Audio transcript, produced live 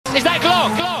Is that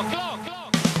Glock? Glock.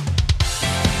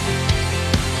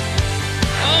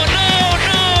 Oh no,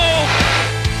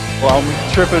 no! Well, I'm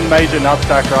tripping major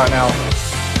nutsack right now.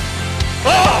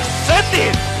 Oh, send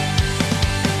it!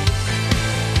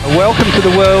 Welcome to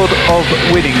the world of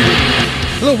winning.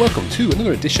 Hello, welcome to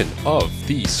another edition of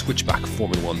the Switchback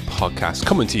Formula 1 podcast,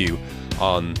 coming to you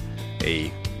on a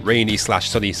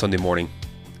rainy/sunny Sunday morning,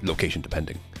 location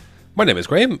depending. My name is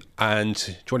Graham,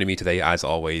 and joining me today, as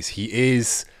always, he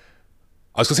is,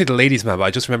 I was going to say the ladies' man, but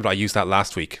I just remembered I used that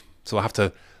last week, so I have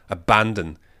to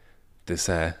abandon this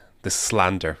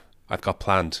slander I've got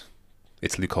planned.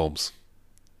 It's Luke Holmes.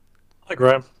 Hi,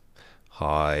 Graham.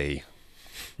 Hi.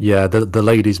 Yeah, the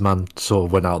ladies' man sort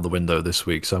of went out the window this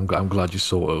week, so I'm glad you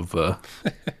sort of.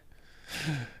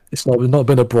 It's not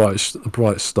been a bright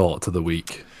start to the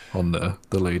week on the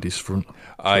ladies' front.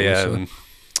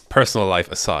 Personal life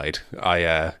aside,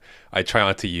 I try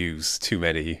not to use too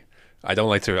many. I don't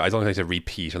like to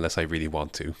repeat unless I really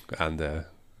want to, and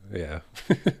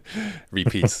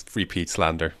repeat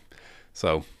slander.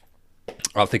 So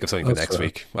I'll think of something for next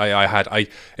week. It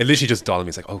literally just dawned on me.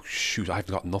 It's like, oh shoot, I've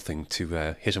got nothing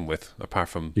to hit him with apart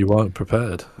from. You weren't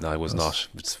prepared. No, I was not.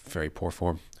 It's very poor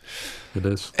form. It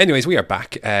is. Anyways, we are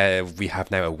back. We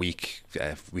have now a week.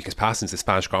 Week has passed since the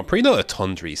Spanish Grand Prix. Not a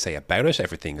ton to really say about it.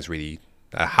 Everything is really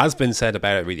has been said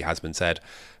about it. Really has been said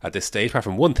at this stage, apart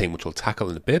from one thing which we'll tackle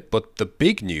in a bit. But the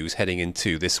big news heading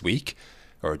into this week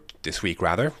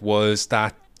rather, was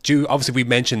that obviously we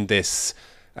mentioned this.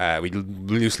 We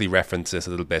loosely referenced this a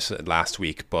little bit last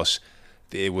week, but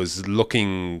it was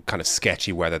looking kind of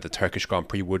sketchy whether the Turkish Grand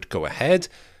Prix would go ahead,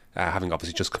 having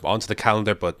obviously just come onto the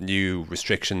calendar, but new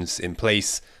restrictions in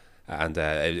place, and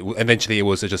eventually it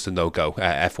was just a no-go.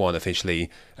 F1 officially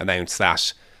announced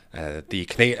that the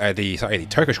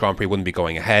Turkish Grand Prix wouldn't be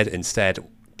going ahead. Instead,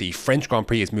 the French Grand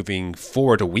Prix is moving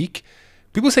forward a week.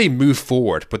 People say move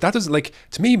forward, but that doesn't,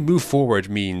 to me, move forward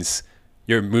means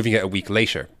you're moving it a week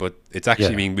later, but it's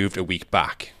actually being moved a week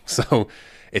back. So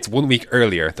it's 1 week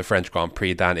earlier, the French Grand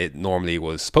Prix, than it normally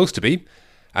was supposed to be.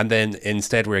 And then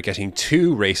instead we're getting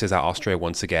two races at Austria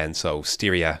once again. So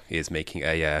Styria is making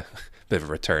a bit of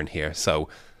a return here. So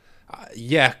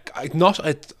not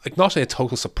a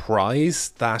total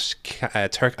surprise that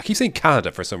Turkey, I keep saying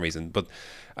Canada for some reason, but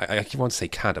I keep wanting to say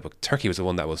Canada, but Turkey was the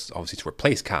one that was obviously to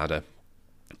replace Canada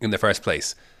in the first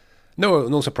place.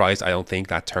 No surprise, I don't think,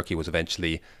 that Turkey was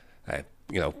eventually,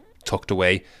 tucked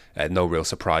away. No real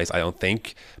surprise, I don't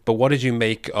think. But what did you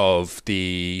make of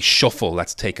the shuffle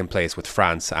that's taken place with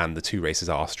France and the two races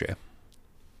at Austria?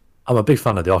 I'm a big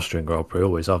fan of the Austrian Grand Prix,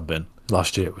 always have been.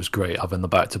 Last year it was great having the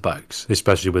back-to-backs,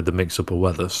 especially with the mix-up of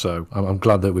weather. So I'm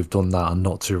glad that we've done that and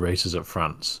not two races at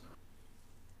France.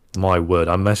 My word,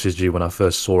 I messaged you when I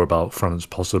first saw about France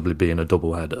possibly being a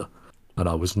double-header, and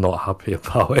I was not happy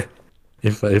about it.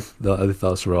 If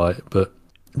that's right, but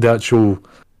the actual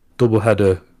double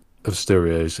header of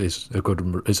Styria is a good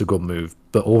move.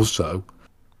 But also,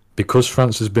 because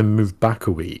France has been moved back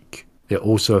a week, it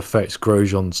also affects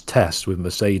Grosjean's test with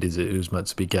Mercedes, who's meant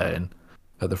to be getting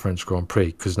at the French Grand Prix,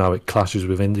 because now it clashes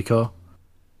with IndyCar,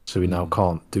 so he now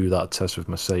can't do that test with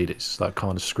Mercedes. That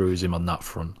kind of screws him on that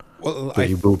front. Well, but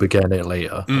he will be getting it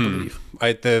later, I believe.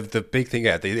 The big thing,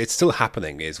 it's still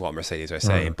happening, is what Mercedes are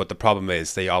saying. But the problem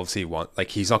is they obviously want,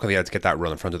 he's not going to be able to get that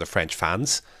run in front of the French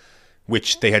fans,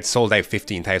 which they had sold out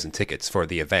 15,000 tickets for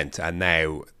the event, and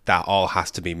now that all has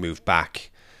to be moved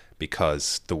back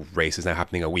because the race is now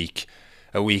happening a week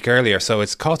earlier. So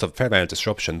it's caused a fair amount of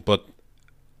disruption. But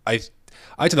I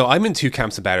don't know. I'm in two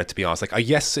camps about it, to be honest.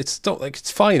 Yes,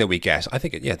 it's fine that we get. I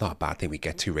think it's not a bad thing we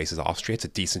get two races at Austria. It's a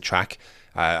decent track.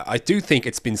 I do think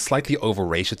it's been slightly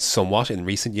overrated somewhat in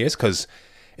recent years, because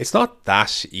it's not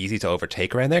that easy to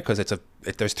overtake around there, because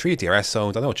there's 3 DRS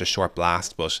zones. I know it's a short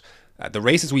blast, but the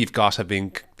races we've got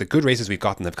the good races we've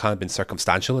gotten have kind of been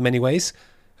circumstantial in many ways,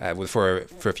 for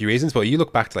a few reasons. But you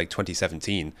look back to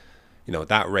 2017,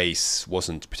 that race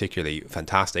wasn't particularly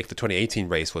fantastic. The 2018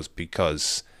 race was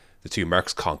because the two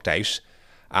Mercs conked out,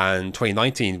 and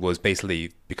 2019 was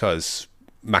basically because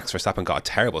Max Verstappen got a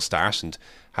terrible start and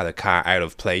had a car out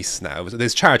of place. Now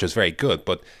his charge was very good,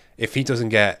 but if he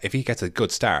gets a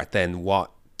good start, then what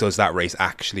does that race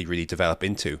actually really develop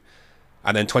into?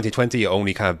 And then 2020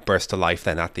 only kind of burst to life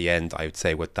then at the end, I would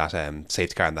say, with that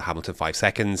safety car in the Hamilton 5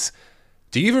 seconds.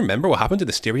 Do you even remember what happened to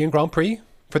the Styrian Grand Prix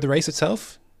for the race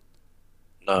itself?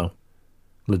 No.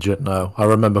 Legit, no. I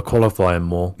remember qualifying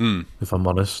more, if I'm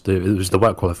honest. It was the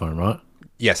wet qualifying, right?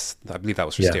 Yes, I believe that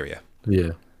was for Styria.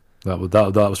 Yeah. That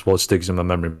was what sticks in my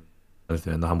memory,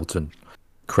 in the Hamilton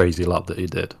crazy lap that he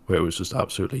did, where it was just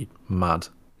absolutely mad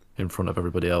in front of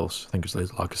everybody else. I think it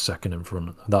was like a second in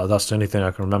front. That's the only thing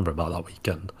I can remember about that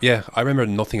weekend. Yeah, I remember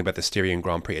nothing about the Styrian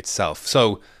Grand Prix itself.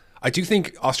 So I do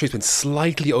think Austria's been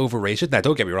slightly overrated. Now,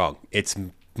 don't get me wrong, it's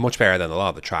much better than a lot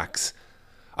of the tracks.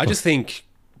 I just think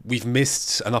we've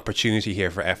missed an opportunity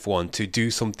here for F1 to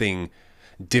do something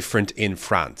different in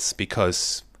France,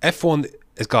 because F1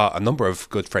 has got a number of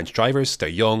good French drivers. They're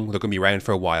young, they're going to be around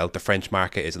for a while. The French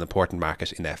market is an important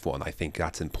market in F1. I think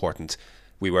that's important.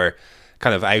 We were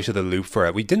kind of out of the loop for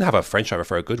it. We didn't have a French driver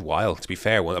for a good while, to be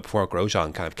fair, before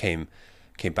Grosjean kind of came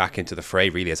back into the fray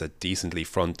really as a decently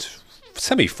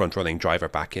semi-front running driver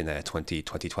back in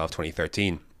 2012,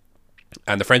 2013.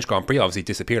 And the French Grand Prix obviously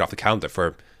disappeared off the calendar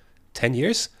for 10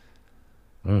 years.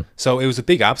 So it was a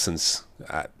big absence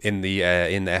in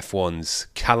F1's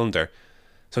calendar.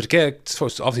 So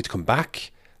obviously to come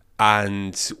back,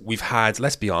 and we've had,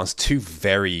 let's be honest, two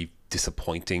very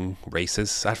disappointing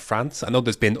races at France. I know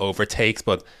there's been overtakes,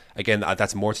 but again,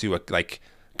 that's more to do with like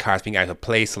cars being out of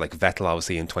place. So like Vettel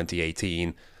obviously in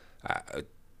 2018.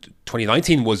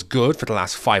 2019 was good for the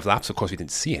last 5 laps. Of course, we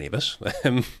didn't see any of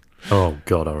it. Oh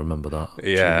God, I remember that.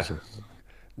 Yeah. Jesus.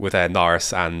 With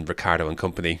Norris and Ricciardo and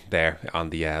company there on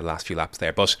the last few laps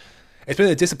there. But it's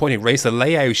been a disappointing race. The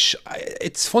layout,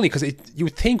 it's funny because you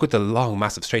would think with the long,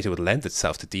 massive straight it would lend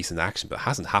itself to decent action, but it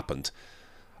hasn't happened.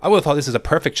 I would have thought this is a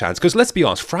perfect chance, because let's be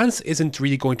honest, France isn't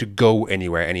really going to go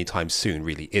anywhere anytime soon,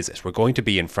 really, is it? We're going to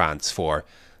be in France for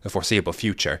the foreseeable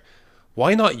future.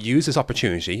 Why not use this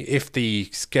opportunity, if the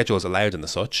schedule is allowed and the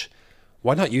such,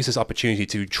 why not use this opportunity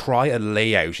to try a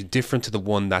layout different to the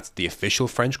one that's the official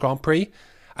French Grand Prix,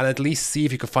 and at least see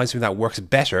if you can find something that works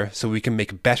better so we can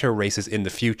make better races in the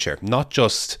future. Not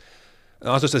just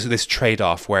this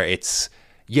trade-off where it's,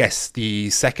 yes, the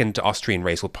second Austrian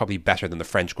race will probably be better than the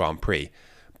French Grand Prix,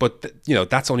 but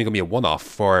that's only going to be a one-off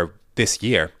for this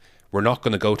year. We're not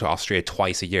going to go to Austria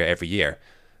twice a year every year.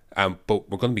 But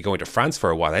we're going to be going to France for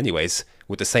a while anyways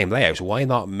with the same layout. Why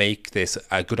not make this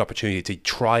a good opportunity to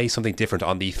try something different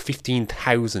on the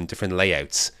 15,000 different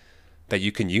layouts that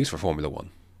you can use for Formula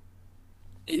One?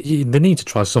 They need to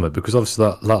try something, because obviously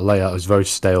that layout is very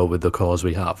stale with the cars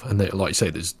we have. And like you say,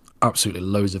 there's absolutely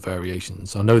loads of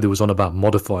variations. I know there was on about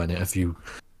modifying it a few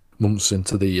months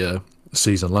into the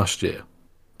season last year,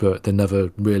 but they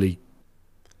never really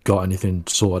got anything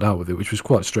sorted out with it, which was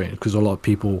quite strange, because a lot of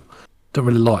people don't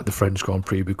really like the French Grand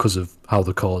Prix because of how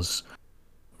the cars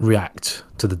react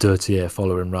to the dirty air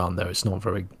following around there. It's not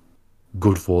very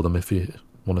good for them, if you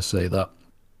want to say that.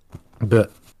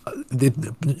 But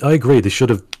I agree, they should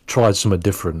have tried something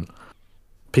different.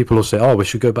 People will say, oh, we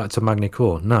should go back to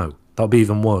Magny-Cours. No, that'll be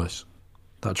even worse.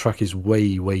 That track is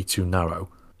way, way too narrow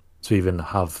to even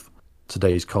have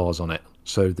today's cars on it.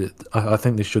 So I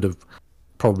think they should have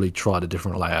probably tried a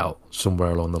different layout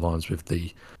somewhere along the lines with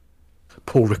the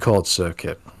Paul Ricard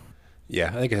circuit. Yeah,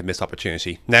 I think it's a missed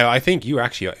opportunity. Now, I think you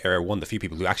actually are one of the few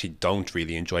people who actually don't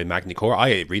really enjoy Magny-Cours.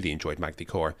 I really enjoyed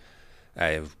Magny-Cours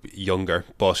younger,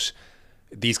 but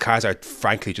these cars are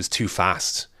frankly just too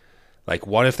fast. Like,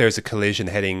 what if there's a collision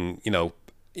heading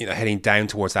down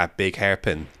towards that big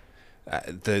hairpin?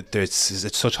 It's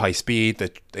at such high speed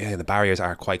that the barriers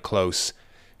are quite close.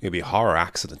 It'll be a horror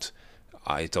accident.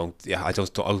 I don't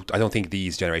think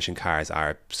these generation cars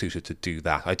are suited to do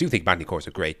that. I do think Magny-Cours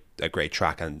is a great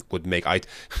track and would make it's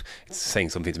saying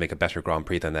something to make a better Grand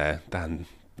Prix than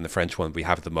the French one we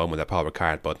have at the moment at Paul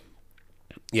Ricard. But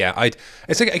yeah,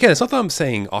 it's not that I'm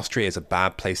saying Austria is a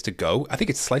bad place to go. I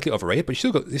think it's slightly overrated, but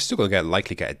you're still going to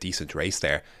likely get a decent race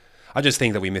there. I just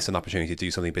think that we missed an opportunity to do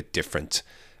something a bit different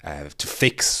to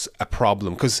fix a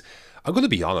problem. Because I'm going to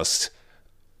be honest,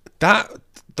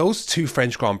 those two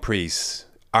French Grand Prix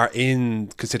are in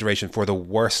consideration for the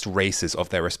worst races of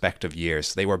their respective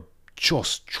years. They were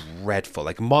just dreadful.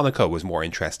 Like, Monaco was more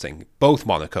interesting. Both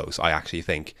Monacos, I actually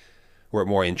think, were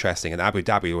more interesting, and Abu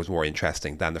Dhabi was more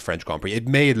interesting than the French Grand Prix. It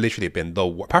may have literally been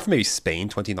apart from maybe Spain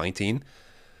 2019,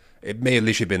 it may have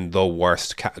literally been the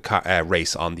worst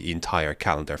race on the entire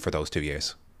calendar for those 2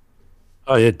 years.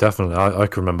 Oh yeah, definitely. I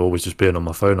can remember always just being on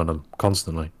my phone on them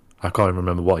constantly. I can't even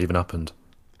remember what even happened,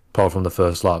 apart from the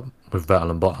first lap with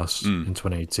Vettel and Bottas in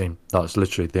 2018. That's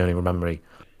literally the only memory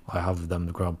I have of them,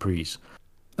 the Grand Prix.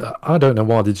 I don't know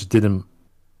why they just didn't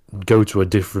go to a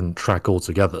different track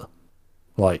altogether.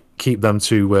 Like, keep them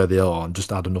two where they are and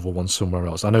just add another one somewhere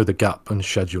else. I know the gap and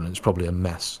scheduling is probably a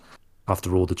mess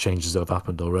after all the changes that have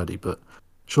happened already, but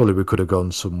surely we could have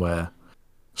gone somewhere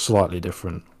slightly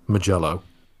different. Mugello,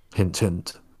 hint,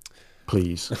 hint,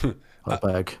 please. I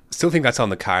beg. Still think that's on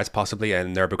the cards possibly,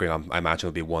 and Nürburgring I imagine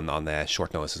will be one on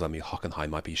short notice as well. I mean, Hockenheim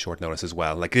might be short notice as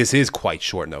well. Like, this is quite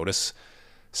short notice,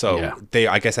 so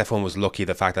yeah. I guess F1 was lucky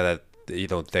the fact that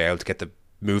they're able to get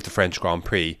move the French Grand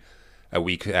Prix a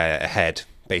week ahead,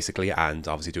 basically, and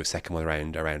obviously do a second one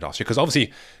around Austria. Because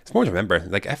obviously, it's more to remember,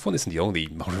 like F1 isn't the only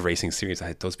motor racing series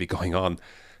that does be going on.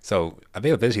 So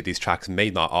availability of these tracks may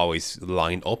not always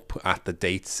line up at the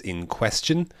dates in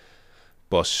question.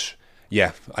 But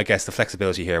yeah, I guess the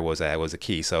flexibility here was a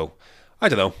key. So I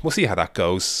don't know. We'll see how that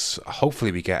goes.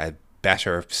 Hopefully we get a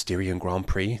better Styrian Grand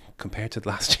Prix compared to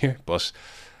last year. But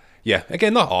yeah,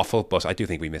 again, not awful, but I do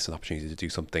think we missed an opportunity to do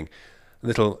something a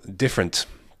little different.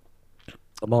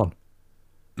 Come on.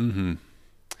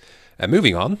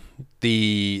 Moving on,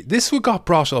 this got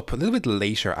brought up a little bit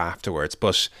later afterwards,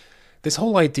 but this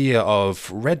whole idea of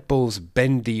Red Bull's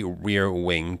bendy rear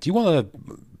wing. Do you want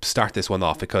to start this one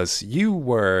off? Because you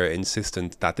were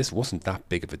insistent that this wasn't that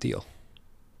big of a deal.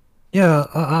 Yeah,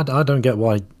 I don't get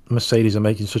why Mercedes are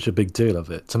making such a big deal of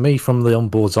it. To me, from the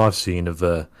onboards I've seen of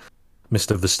Mr.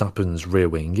 Verstappen's rear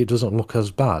wing, it doesn't look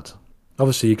as bad.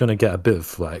 Obviously, you're going to get a bit of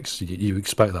flex. You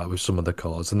expect that with some of the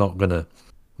cars. They're not going to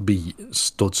be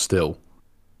stood still,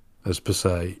 as per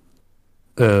se.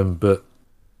 But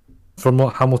from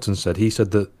what Hamilton said, he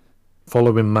said that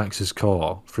following Max's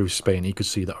car through Spain, he could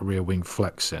see that rear wing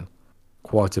flexing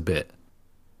quite a bit.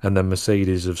 And then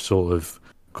Mercedes have sort of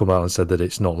come out and said that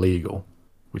it's not legal,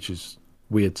 which is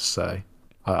weird to say.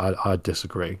 I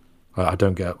disagree. I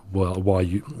don't get why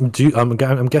you do. I'm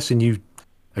guessing you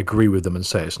agree with them and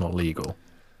say it's not legal.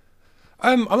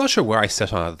 I'm not sure where I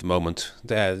sit on it at the moment.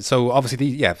 So obviously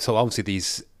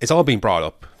these it's all being brought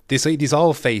up. These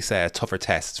all face tougher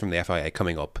tests from the FIA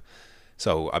coming up.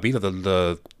 So I believe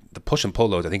the push and pull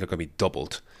loads I think are going to be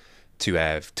doubled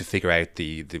to figure out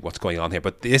the what's going on here.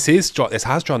 But this has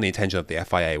drawn the attention of the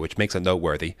FIA, which makes it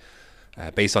noteworthy,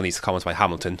 based on these comments by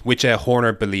Hamilton, which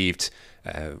Horner believed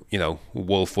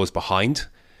Wolff was behind.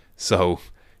 So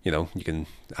you can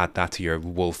add that to your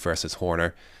Wolff versus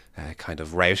Horner kind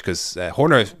of route, because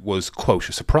Horner was, quote,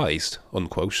 surprised,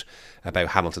 unquote, about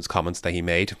Hamilton's comments that he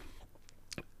made.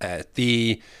 And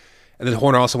then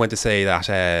Horner also went to say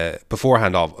that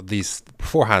beforehand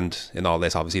in all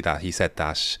this, obviously, that he said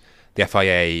that the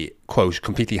FIA, quote,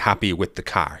 completely happy with the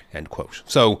car, end quote.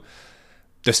 So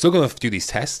they're still going to do these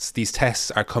tests. These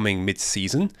tests are coming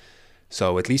mid-season.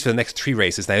 So at least for the next 3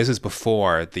 races, now this is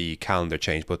before the calendar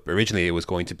change, but originally it was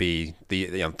going to be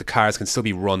the cars can still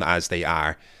be run as they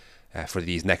are for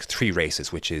these next 3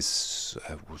 races, which is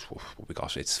what we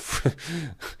got. It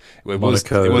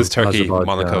was Turkey,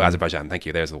 Monaco, Azerbaijan. Thank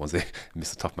you. There's the ones that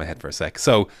missed the top of my head for a sec.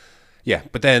 So yeah,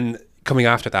 but then coming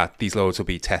after that, these loads will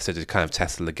be tested to kind of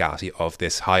test the legality of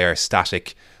this higher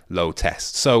static load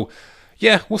test. So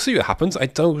yeah, we'll see what happens. I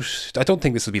don't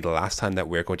think this will be the last time that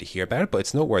we're going to hear about it, but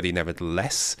it's noteworthy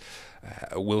nevertheless.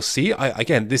 We'll see. I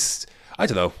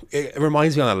don't know. It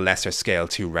reminds me on a lesser scale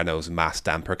to Renault's mass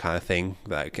damper kind of thing,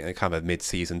 like kind of a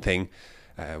mid-season thing,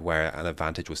 where an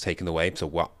advantage was taken away. So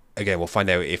we'll find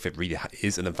out if it really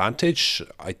is an advantage.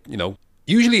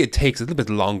 Usually it takes a little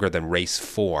bit longer than race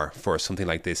 4 for something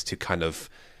like this to kind of,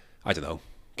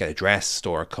 get addressed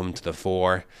or come to the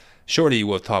fore. Surely you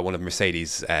would have thought one of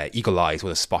Mercedes' eagle eyes would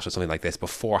have spotted something like this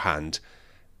beforehand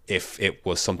if it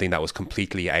was something that was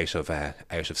completely out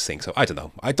of sync. So I don't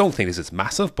know. I don't think this is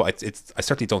massive, but I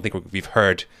certainly don't think we've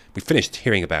finished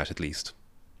hearing about it, at least.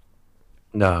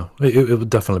 No, it would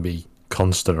definitely be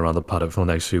constant around the paddock for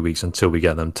the next few weeks until we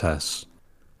get them tests,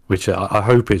 which I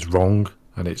hope is wrong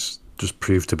and it's just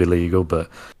proved to be legal, but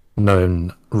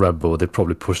knowing Red Bull, they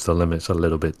probably pushed the limits a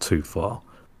little bit too far.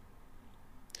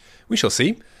 We shall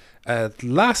see.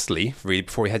 Lastly, really,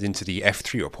 before we head into the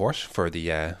F3 report for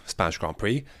the Spanish Grand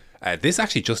Prix, this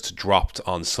actually just dropped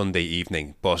on Sunday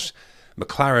evening, but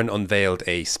McLaren unveiled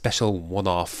a special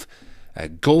one-off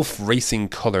Gulf Racing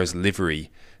Colours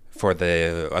livery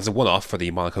as a one-off for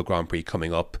the Monaco Grand Prix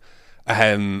coming up.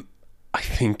 I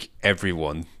think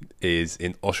everyone is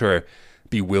in utter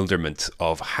bewilderment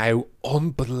of how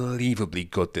unbelievably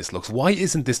good this looks. Why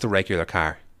isn't this the regular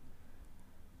car?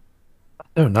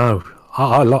 I don't know.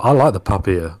 I like the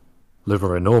Papia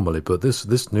livery normally, but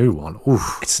this new one,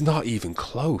 oof. It's not even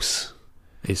close.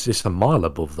 It's a mile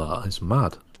above that. It's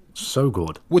mad. It's so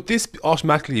good. Would this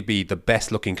automatically be the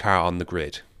best looking car on the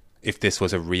grid if this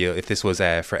was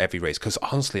for every race? Because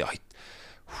honestly, I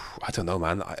don't know,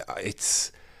 man.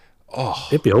 It'd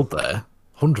be up there,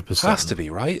 100%. Has to be,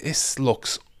 right? This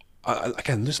looks.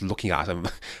 Again, just looking at it, I'm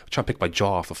trying to pick my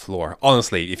jaw off the floor.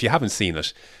 Honestly, if you haven't seen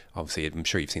it, obviously I'm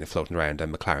sure you've seen it floating around,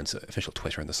 and McLaren's official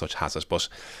Twitter and the such has it, but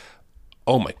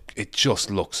it just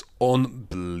looks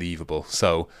unbelievable.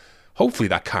 So hopefully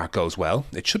that car goes well.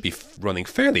 It should be running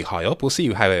fairly high up. We'll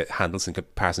see how it handles in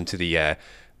comparison to the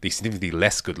significantly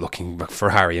less good looking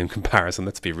Ferrari in comparison,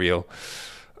 let's be real.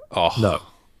 Oh, No,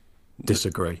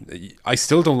 disagree. I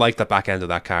still don't like the back end of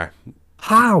that car.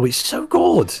 How? It's so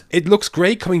good. It looks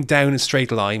great coming down a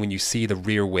straight line when you see the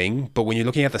rear wing, but when you're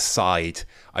looking at the side,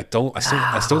 I still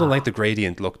don't like the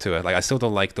gradient look to it. Like, I still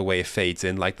don't like the way it fades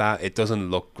in like that. It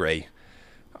doesn't look great.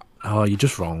 Oh, you're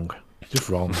just wrong. Just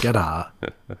wrong. Get out.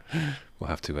 We'll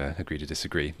have to agree to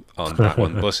disagree on that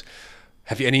one. But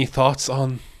have you any other thoughts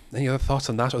on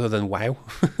that other than wow?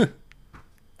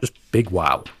 Just big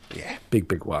wow. Yeah.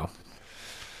 Big wow.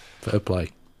 Fair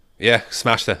play. Yeah,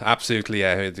 smashed it. Absolutely.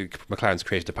 The McLaren's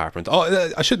creative department.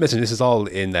 Oh, I should mention this is all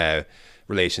in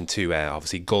relation to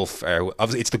obviously Gulf.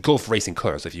 Obviously, it's the Gulf Racing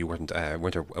colours. If you weren't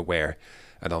aware,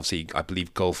 and obviously, I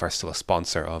believe Gulf are still a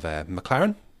sponsor of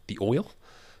McLaren, the oil.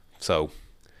 So,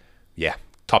 yeah,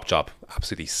 top job.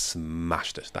 Absolutely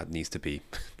smashed it. That needs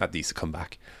to come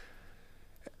back.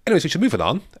 Anyways, we should move it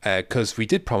on because we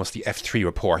did promise the F3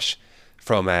 report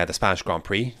from the Spanish Grand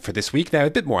Prix for this week. Now, a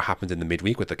bit more happened in the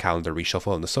midweek with the calendar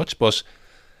reshuffle and the such, but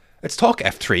let's talk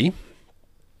F3.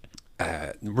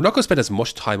 We're not going to spend as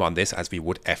much time on this as we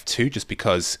would F2, just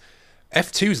because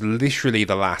F2 is literally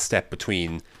the last step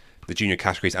between the junior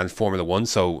categories and Formula 1.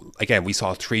 So, again, we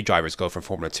saw 3 drivers go from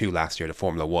Formula 2 last year to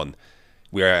Formula 1.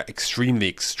 We are extremely,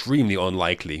 extremely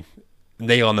unlikely,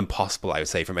 near on impossible, I would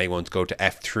say, from anyone to go to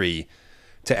F3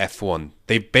 to F1.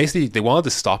 They wanted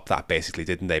to stop that, basically,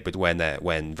 didn't they? But when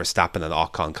Verstappen and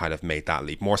Ocon kind of made that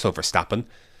leap, more so Verstappen.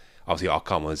 Obviously,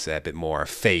 Ocon was a bit more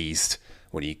phased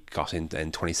when he got in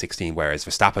 2016, whereas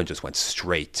Verstappen just went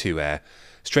straight to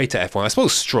F1. I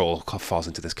suppose Stroll falls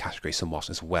into this category somewhat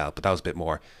as well, but that was a bit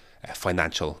more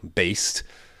financial based.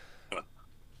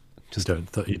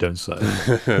 You don't say.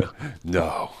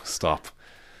 No, stop.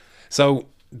 So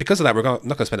because of that, we're not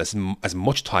going to spend as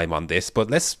much time on this, but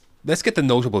let's get the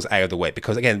notables out of the way,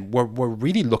 because again, we're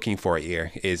really looking for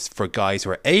here is for guys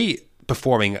who are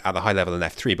performing at a high level in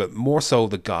F3, but more so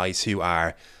the guys who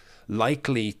are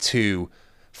likely to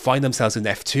find themselves in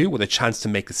F2 with a chance to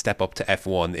make the step up to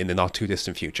F1 in the not too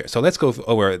distant future. So let's go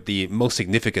over the most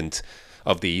significant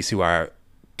of these who are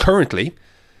currently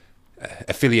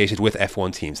affiliated with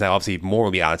F1 teams. Now, obviously, more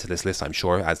will be added to this list, I'm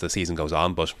sure, as the season goes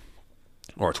on,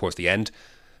 or towards the end.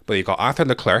 But you've got Arthur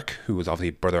Leclerc, who was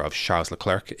obviously brother of Charles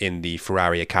Leclerc in the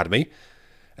Ferrari Academy.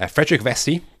 Frederick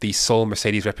Vesti, the sole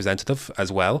Mercedes representative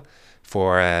as well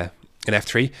for in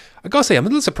F3. I gotta say, I'm a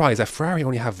little surprised that Ferrari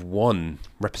only have one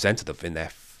representative in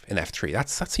F3. That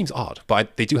seems odd,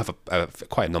 but they do have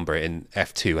quite a number in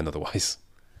F2 and otherwise.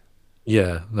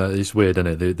 Yeah, it's weird,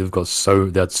 isn't it?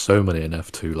 They had so many in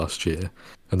F2 last year,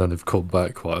 and then they've cut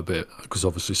back quite a bit because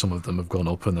obviously some of them have gone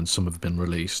up and then some have been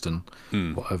released and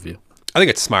what have you. I think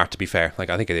it's smart, to be fair. Like,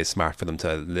 I think it is smart for them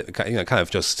to, kind of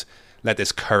just let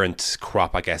this current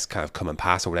crop, I guess, kind of come and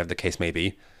pass, or whatever the case may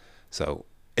be. So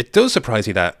it does surprise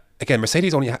me that, again,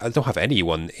 Mercedes don't have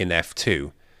anyone in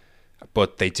F2,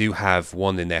 but they do have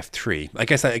one in F3. I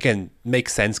guess that, again,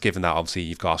 makes sense given that obviously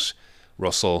you've got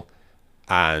Russell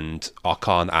and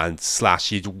Ocon and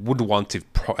Slash. You wouldn't want to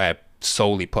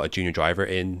solely put a junior driver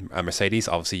in a Mercedes.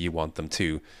 Obviously, you want them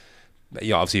to...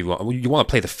 obviously, you want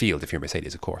to play the field if you're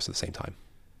Mercedes, of course, at the same time.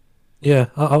 Yeah,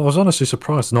 I was honestly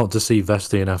surprised not to see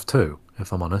Vesti in F2,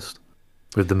 if I'm honest.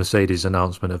 With the Mercedes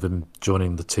announcement of him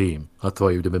joining the team, I thought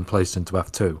he would have been placed into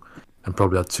F2 and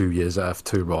probably had 2 years at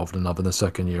F2 rather than having a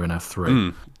second year in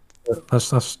F3.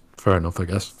 That's fair enough, I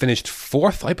guess. Finished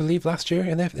 4th, I believe, last year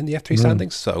in the F3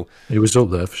 standings. So he was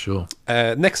up there for sure.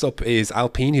 Next up is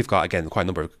Alpine, who've got, again, quite a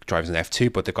number of drivers in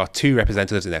F2, but they've got 2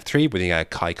 representatives in F3, with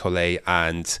Kai Collet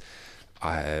and...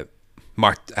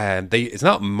 it's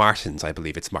not Martins, I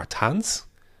believe, it's Martins.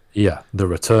 Yeah, the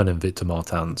returning Victor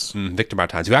Martins. Victor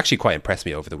Martins, who actually quite impressed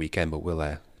me over the weekend, but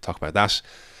we'll talk about that.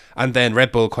 And then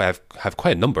Red Bull have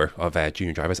quite a number of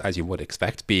junior drivers, as you would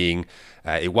expect, being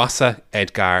Iwasa,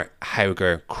 Edgar,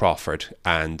 Hauger, Crawford,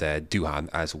 and Duhan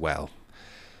as well.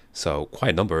 So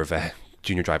quite a number of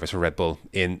junior drivers for Red Bull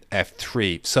in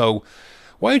F3. So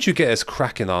why don't you get us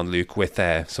cracking on, Luke, with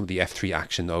some of the F3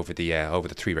 action over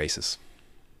the 3 races?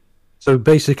 So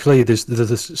basically, it's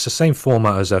the same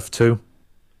format as F2.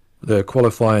 The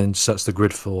qualifying sets the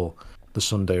grid for the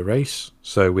Sunday race.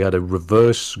 So we had a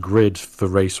reverse grid for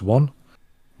race 1,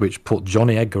 which put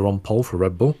Johnny Edgar on pole for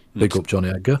Red Bull. Big up Johnny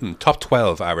Edgar. Top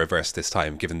 12 are reversed this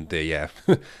time, given the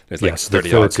there's like yes,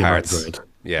 30 odd cards. Grid.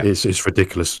 Yeah, it's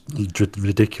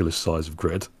ridiculous size of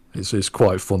grid. It's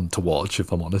quite fun to watch,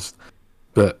 if I'm honest.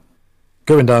 But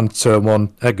going down to turn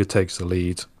 1, Edgar takes the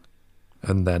lead,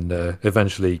 and then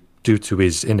eventually, due to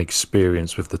his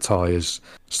inexperience with the tyres,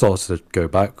 starts to go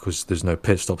back because there's no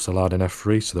pit stops allowed in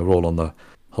F3, so they're all on the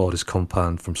hardest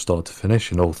compound from start to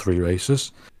finish in all 3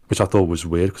 races, which I thought was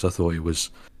weird because I thought it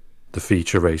was the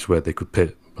feature race where they could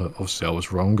pit. But obviously, I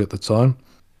was wrong at the time.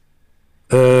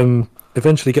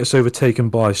 Eventually gets overtaken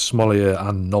by Smollier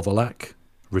and Novalak,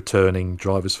 returning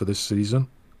drivers for this season.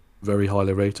 Very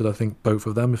highly rated, I think, both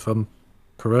of them, if I'm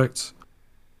correct.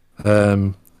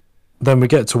 Then we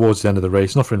get towards the end of the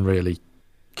race. Nothing really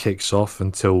kicks off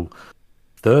until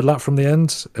third lap from the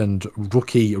end, and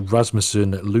rookie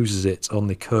Rasmussen loses it on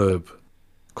the curb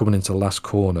coming into the last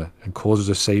corner and causes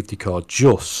a safety car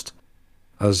just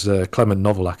as Clement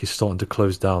Novalak is starting to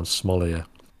close down Smollier,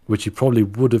 which he probably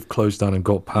would have closed down and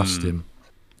got past him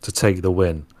to take the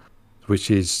win, which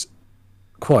is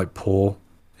quite poor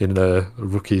in a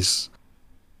rookie's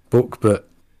book, but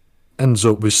ends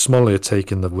up with Smollier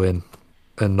taking the win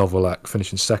and Novalak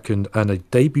finishing second, and a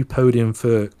debut podium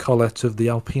for Collette of the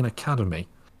Alpine Academy.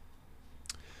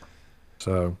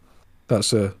 So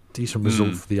that's a decent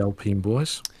result for the Alpine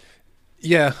boys.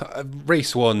 Yeah,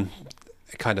 race one,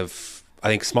 kind of, I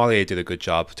think Smollier did a good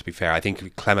job, to be fair. I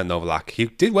think Clement Novalak, he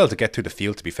did well to get through the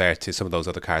field, to be fair, to some of those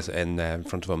other cars in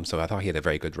front of him. So I thought he had a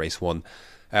very good race one.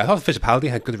 I thought Fittipaldi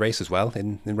had a good race as well,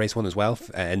 in race one as well,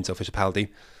 Enzo Fittipaldi.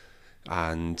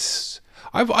 And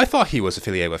I thought he was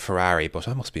affiliated with Ferrari, but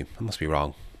I must be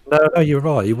wrong. No, you're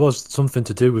right. It was something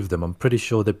to do with them. I'm pretty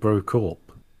sure they broke up.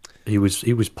 He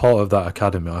was part of that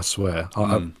academy, I swear.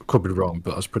 I could be wrong,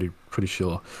 but I was pretty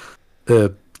sure.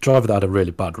 The driver that had a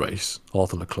really bad race,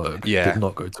 Arthur Leclerc, did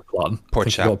not go to plan. Poor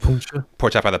chap. Poor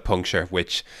chap had a puncture,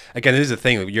 which, again, this is the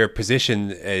thing. Your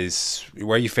position is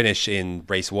where you finish in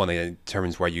race one, and it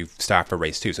determines where you start for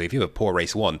race two. So if you have a poor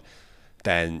race one,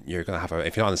 then you're going to have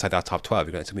if you're not inside that top 12,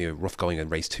 you're going to be a rough going in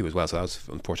race two as well. So that was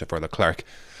unfortunate for Leclerc.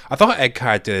 I thought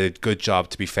Edgard did a good job,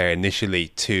 to be fair,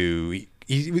 initially.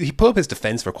 He put up his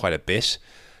defence for quite a bit,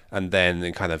 and then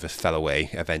it kind of fell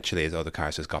away eventually as other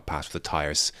cars just got past with the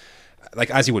tyres. Like,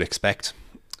 as you would expect,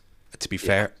 to be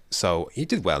fair. So he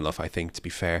did well enough, I think, to be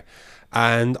fair.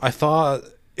 And I thought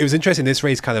it was interesting, this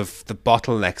race, kind of the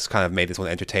bottlenecks kind of made this one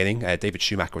entertaining. David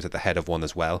Schumacher was at the head of one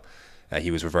as well.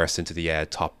 He was reversed into the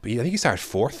top. I think he started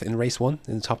fourth in race one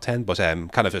in the top 10, but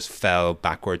kind of just fell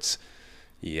backwards.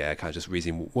 Yeah, kind of just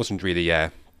wasn't really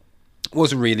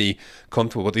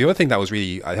comfortable. But the other thing that was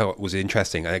really, I thought was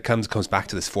interesting, and it comes back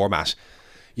to this format.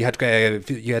 You had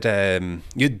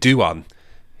Duan,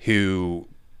 who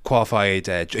qualified.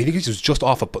 I think he was just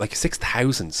off of like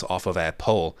 6,000ths off of a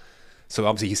pole. So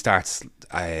obviously he starts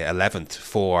 11th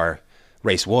for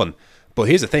race one. But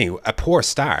here's the thing: a poor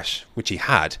start, which he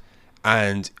had,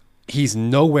 and he's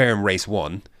nowhere in race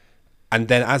one. And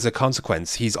then as a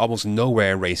consequence, he's almost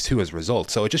nowhere in race two as a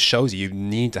result. So it just shows you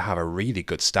need to have a really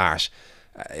good start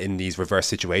in these reverse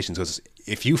situations. Because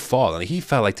if you fall, and he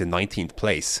fell like to 19th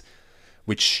place,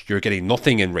 which you're getting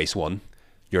nothing in race one,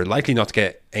 you're likely not to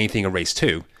get anything in race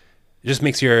two. It just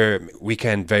makes your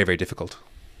weekend very, very difficult.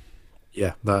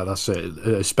 Yeah, that's it.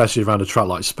 Especially around a track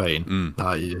like Spain.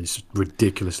 It's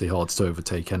ridiculously hard to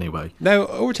overtake anyway. Now,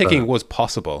 overtaking was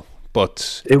possible,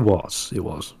 but... It was.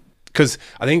 Because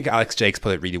I think Alex Jakes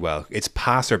put it really well. It's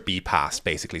pass or be passed,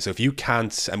 basically. So if you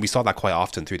can't, and we saw that quite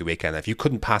often through the weekend, if you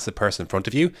couldn't pass the person in front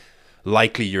of you,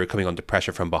 likely you're coming under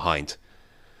pressure from behind,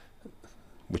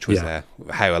 which was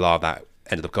how a lot of that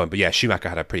ended up going. But yeah, Schumacher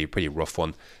had a pretty rough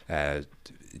one,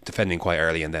 defending quite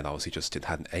early, and then obviously just didn't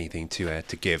have anything to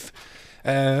give.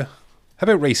 How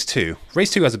about race two?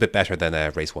 Race two was a bit better than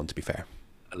race one, to be fair.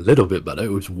 A little bit better.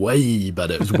 It was way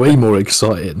better. It was way more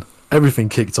exciting. Everything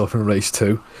kicked off in race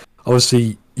two.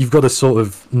 Obviously, you've got to sort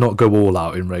of not go all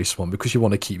out in race one because you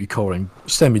want to keep your car in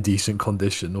semi-decent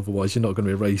condition. Otherwise, you're not going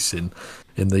to be racing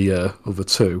in the other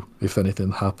two if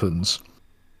anything happens.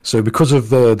 So because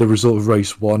of the result of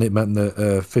race one, it meant that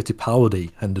Fittipaldi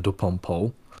ended up on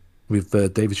pole with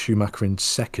David Schumacher in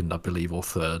second, I believe, or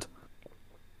third.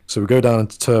 So we go down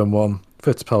into turn one.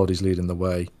 Fittipaldi's leading the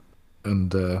way.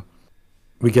 And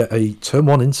we get a turn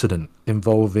one incident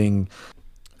involving...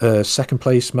 first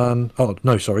place man Alex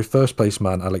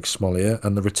Smollier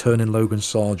and the returning Logan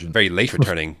Sargent. Very late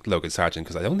returning Logan Sargent,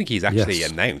 because I don't think he's actually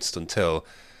announced until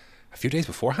a few days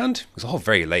beforehand. It was all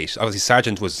very late. Obviously,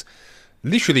 Sargent was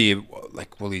literally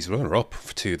he's runner-up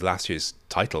to the last year's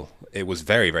title. It was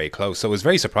very, very close. So it was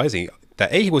very surprising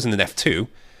that A, he was in an F2,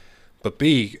 but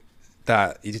B,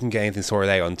 that he didn't get anything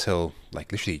sorted out until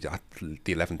literally at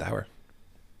the 11th hour.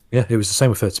 Yeah, it was the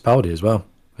same with Fittipaldi as well.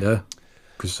 Yeah,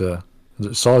 because...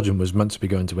 Sargent was meant to be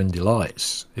going to Indy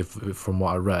Lights, if from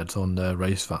what I read on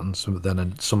Race Fans, but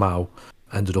then somehow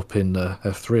ended up in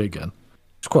F3 again.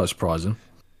 It's quite surprising.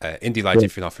 Indy Lights,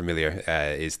 if you're not familiar,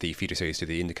 is the feature series to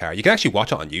the IndyCar. You can actually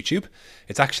watch it on YouTube.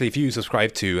 It's actually, if you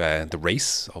subscribe to The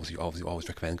Race, obviously always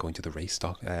recommend going to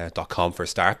therace.com for a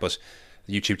start, but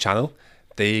the YouTube channel,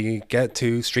 they get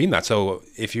to stream that. So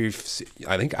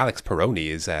I think Alex Peroni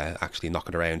is actually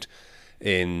knocking around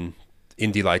in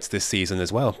Indy lights this season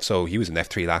as well. So he was in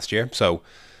F3 last year. So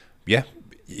yeah,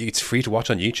 it's free to watch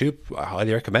on YouTube. I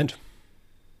highly recommend.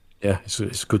 Yeah, it's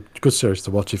a good series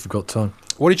to watch if you've got time.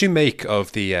 What did you make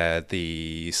of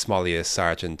the Smollett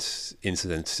Sargent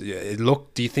incident?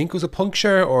 Do you think it was a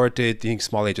puncture, or do you think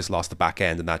Smollett just lost the back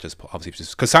end and that just obviously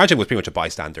just because Sargent was pretty much a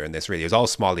bystander in this? Really, it was all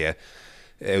Smollett.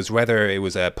 It was whether it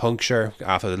was a puncture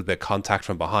after a little bit of contact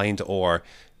from behind, or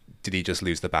did he just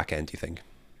lose the back end? Do you think?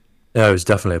 Yeah, it was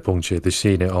definitely a puncture. They've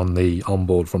seen it on the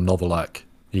onboard from Novalak.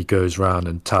 He goes round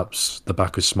and taps the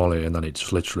back of Smollett, and then it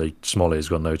just literally Smollett has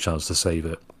got no chance to save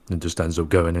it. And just ends up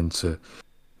going into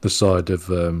the side of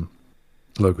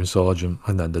Logan Sargent,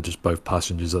 and then they're just both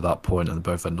passengers at that point, and they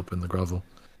both end up in the gravel.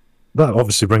 That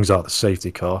obviously brings out the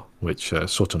safety car, which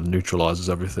sort of neutralises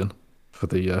everything for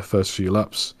the first few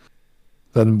laps.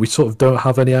 Then we sort of don't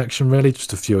have any action really,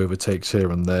 just a few overtakes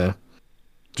here and there.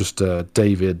 Just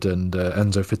David and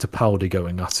Enzo Fittipaldi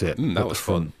going at it. That was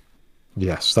fun.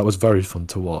 Yes, that was very fun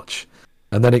to watch.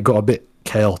 And then it got a bit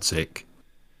chaotic.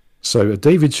 So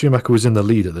David Schumacher was in the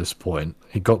lead at this point.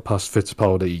 He got past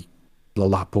Fittipaldi the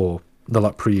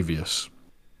lap previous,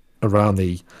 around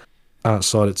the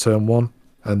outside of turn 1,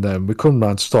 and then we come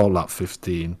round to start lap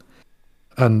 15,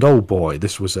 and oh boy,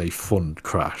 this was a fun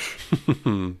crash.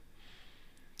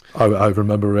 I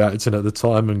remember reacting at the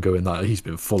time and going that he's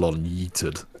been full on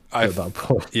yeeted at that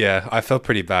point. Yeah, I felt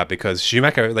pretty bad because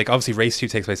Schumacher, like obviously race 2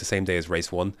 takes place the same day as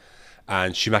race 1.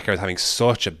 And Schumacher was having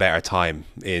such a better time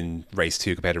in race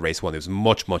 2 compared to race 1. It was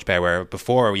much, much better. Where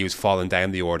before he was falling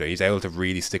down the order, he's able to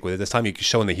really stick with it. This time he's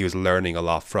showing that he was learning a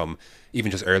lot from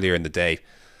even just earlier in the day.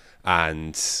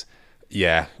 And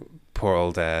yeah, poor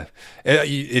old.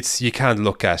 You can't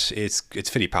look at it's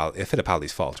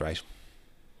Fittipaldi's fault, right?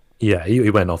 Yeah, he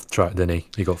went off track, didn't he?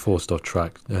 He got forced off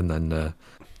track, and then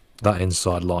that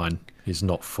inside line is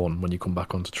not fun when you come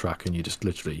back onto track and you just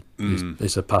literally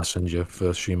it's a passenger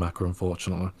for Schumacher,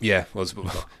 unfortunately. Yeah, once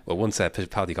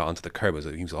Fittipaldi got onto the curb,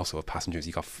 he was also a passenger as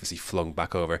he got flung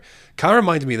back over. Kind of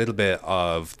reminded me a little bit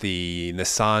of the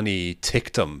Nissani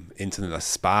Tictum incident at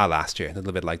Spa last year, a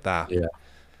little bit like that.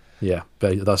 Yeah,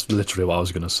 but that's literally what I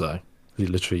was going to say. You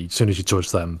literally, as soon as you touch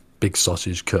them big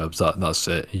sausage curbs, that's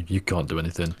it. You can't do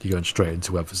anything. You're going straight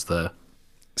into whoever's there.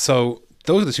 So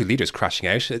those are the two leaders crashing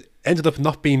out. It ended up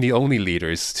not being the only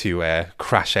leaders to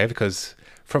crash out, because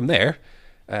from there,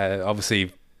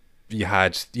 obviously, you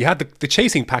had the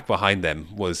chasing pack behind them.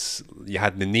 You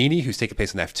had Nannini, who's taking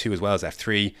place in F2 as well as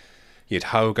F3. You had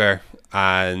Hauger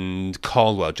and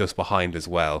Caldwell just behind as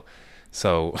well.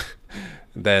 So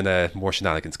then more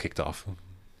shenanigans kicked off.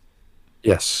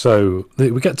 Yes, so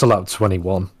we get to lap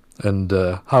 21, and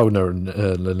Hauner and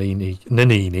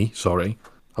Nannini, sorry.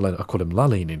 I called him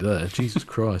Lalini there. Jesus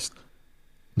Christ.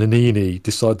 Nannini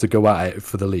decided to go at it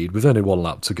for the lead with only one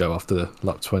lap to go after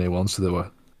lap 21, so they were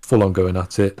full on going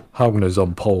at it. Hauner's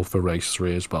on pole for race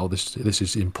 3 as well. This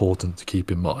is important to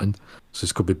keep in mind. So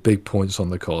this could be big points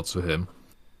on the cards for him.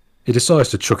 He decides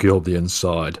to chuck it up the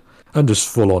inside and just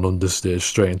full on understeer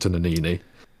straight into Nannini.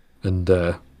 And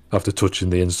after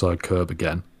touching the inside curb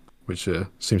again, which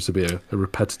seems to be a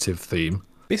repetitive theme.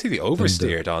 Basically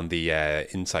oversteered on the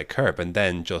inside curb and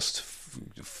then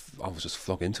I was just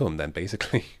flung into him then,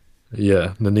 basically.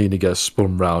 Yeah, Nannini gets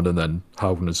spun round and then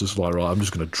Haugen's just like, right, I'm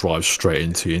just going to drive straight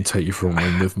into you and take you front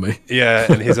wing with me.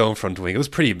 Yeah, and his own front wing. It was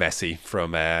pretty messy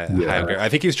from Hauger. I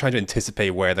think he was trying to anticipate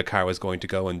where the car was going to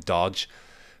go and dodge.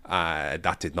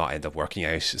 That did not end up working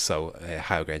out, so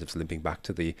Hauger ended up limping back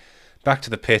to the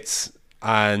pits,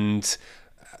 and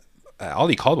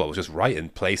Ollie Caldwell was just right in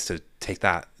place to take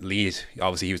that lead.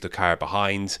 Obviously, he was the car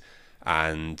behind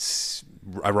and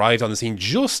arrived on the scene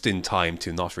just in time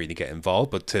to not really get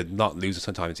involved, but to not lose it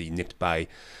sometimes he nipped by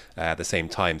at the same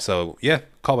time. So yeah,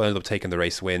 Caldwell ended up taking the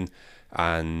race win,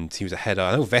 and he was ahead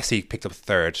of, I know Vessi picked up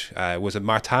third. Was it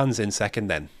Martins in second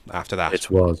then after that?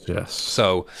 It was, yes.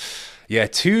 So yeah,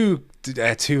 two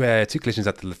collisions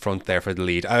at the front there for the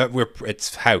lead.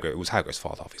 It's Hauger. It was Hauger's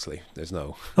fault, obviously. There's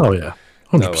no. Oh yeah.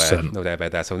 100%. No doubt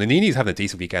about that. So Nannini's having a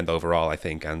decent weekend overall, I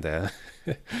think, and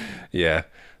yeah,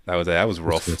 that was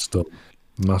rough.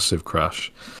 Massive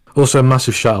crash. Also, a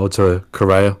massive shout out to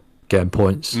Correa getting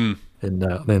points in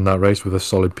that race with a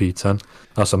solid P10.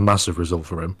 That's a massive result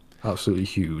for him. Absolutely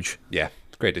huge. Yeah,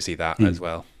 it's great to see that as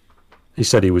well. He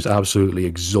said he was absolutely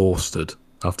exhausted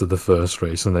after the first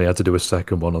race, and then he had to do a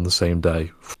second one on the same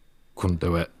day. Couldn't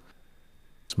do it.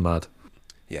 It's mad.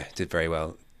 Yeah, did very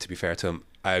well, to be fair to him.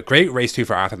 Great race 2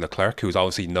 for Arthur Leclerc, who was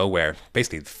obviously nowhere,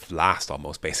 basically last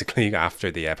almost, basically, after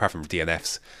apart from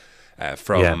DNFs.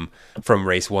 from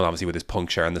race 1, obviously with his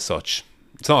puncture and the such.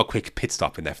 It's not a quick pit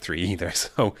stop in F3 either.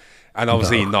 So, and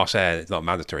obviously it's not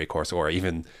mandatory, of course, or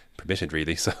even permitted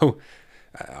really. So,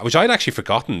 which I'd actually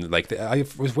forgotten. Like I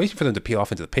was waiting for them to peel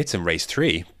off into the pits in race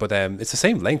 3, but it's the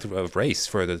same length of race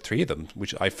for the 3 of them,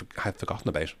 which I had forgotten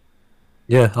about.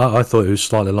 Yeah, I thought it was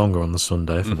slightly longer on the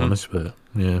Sunday, if I'm honest, but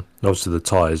yeah, obviously the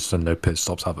tyres and no pit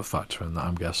stops have a factor in that,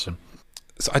 I'm guessing.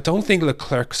 So I don't think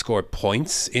Leclerc scored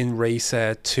points in race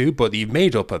 2, but he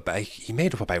made up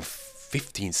about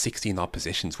 15, 16 odd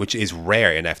positions, which is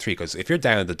rare in F3, because if you're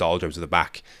down in the doldrums of the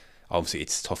back, obviously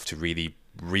it's tough to really,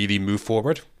 really move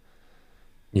forward.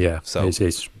 Yeah, so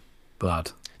it's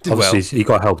bad. Obviously, he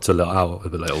got helped out a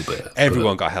little bit.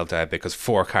 Everyone got helped out because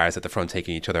 4 cars at the front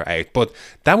taking each other out. But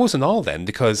that wasn't all then,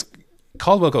 because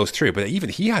Caldwell goes through, but even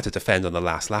he had to defend on the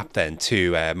last lap then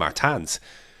to Martins,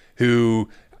 who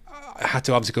had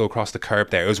to obviously go across the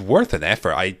curb there. It was worth an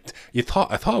effort. I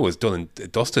thought it was done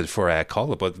and dusted for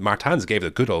Caldwell, but Martins gave it a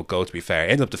good old go, to be fair.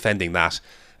 Ended up defending that,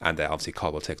 and obviously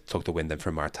Caldwell took the win then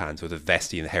from Martins, with a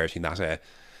Vesti inheriting that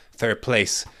 3rd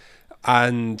place.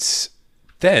 And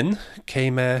then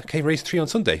came race 3 on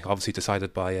Sunday, obviously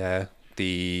decided by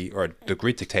the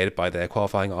grid dictated by the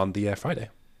qualifying on the Friday.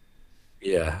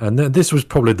 Yeah, and this was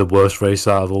probably the worst race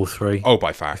out of all 3. Oh,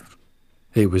 by far.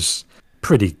 It was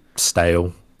pretty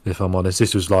stale, if I'm honest.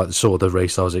 This was like the sort of the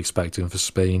race I was expecting for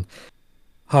Spain.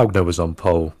 Hagner was on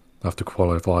pole after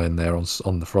qualifying there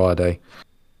on the Friday.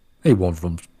 He won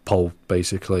from pole,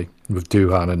 basically, with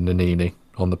Duhan and Nannini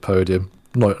on the podium.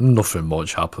 Nothing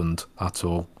much happened at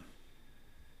all.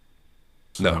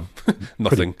 No,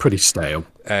 nothing. Pretty stale.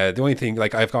 The only thing,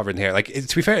 like I've got written here, like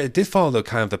to be fair, it did follow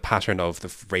the pattern of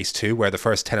the race 2, where the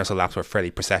first 10 or so laps were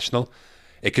fairly processional.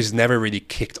 It just never really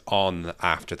kicked on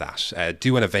after that.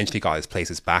 Duhan eventually got his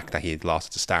places back that he had lost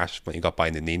at the start when he got by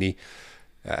Nannini.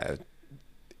 I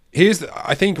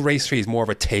think race 3 is more of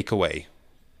a takeaway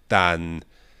than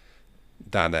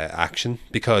action,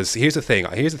 because here's the thing.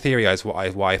 Here's the theory as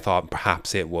why I thought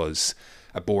perhaps it was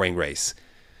a boring race.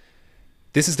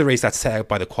 This is the race that's set out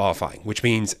by the qualifying, which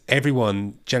means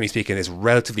everyone, generally speaking, is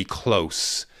relatively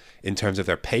close in terms of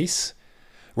their pace.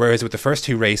 Whereas with the first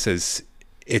 2 races,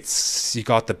 you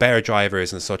got the better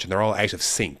drivers and such, and they're all out of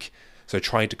sync. So they're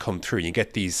trying to come through. You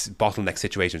get these bottleneck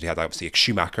situations. You had obviously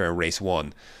Schumacher in race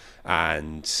 1,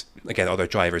 and again, other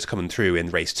drivers coming through in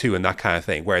race 2 and that kind of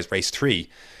thing. Whereas race 3,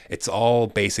 it's all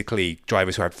basically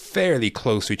drivers who are fairly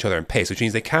close to each other in pace, which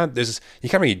means you can't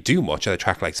really do much at a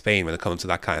track like Spain when it comes to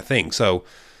that kind of thing. So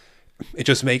it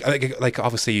just makes, like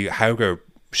obviously Hauger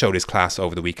showed his class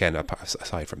over the weekend,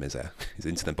 aside from his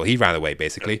incident, but he ran away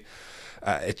basically.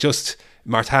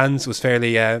 Martins was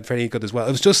fairly good as well.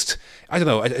 It was just, I don't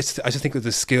know, I just think that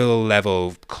the skill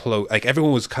level, like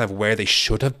everyone was kind of where they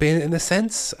should have been in a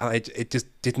sense. It just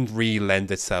didn't really lend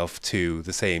itself to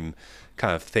the same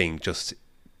kind of thing, just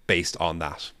based on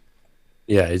that.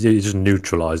 Yeah, it just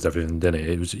neutralised everything, didn't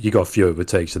it? You got a few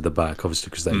overtakes at the back, obviously,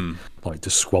 because they like to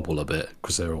squabble a bit,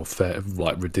 because they're all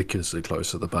ridiculously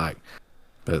close at the back.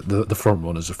 But the front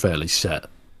runners are fairly set.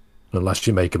 Unless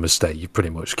you make a mistake, you're pretty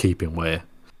much keeping where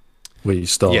you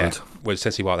started. Yeah, well,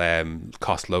 essentially what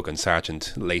cost Logan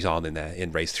Sargent late on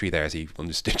in race 3 there, as he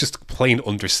just plain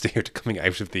understeered coming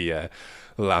out of the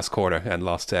last corner and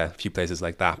lost a few places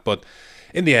like that. But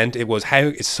in the end, it was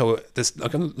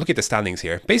look at the standings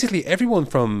here. Basically, everyone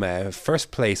from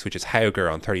first place, which is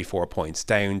Hauger on 34 points,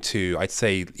 down to, I'd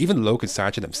say, even Logan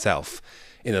Sargent himself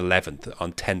in 11th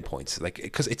on 10 points. Like,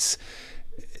 because it's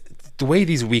the way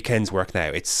these weekends work now,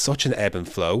 it's such an ebb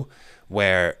and flow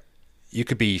where you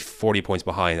could be 40 points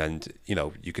behind and,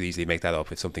 you could easily make that up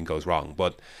if something goes wrong.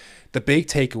 But the big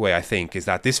takeaway, I think, is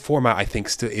that this format, I think,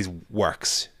 still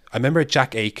works. I remember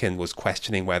Jack Aiken was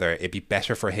questioning whether it'd be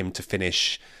better for him to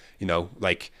finish,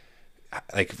 like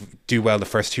do well the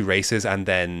first 2 races and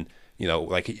then,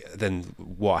 then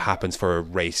what happens for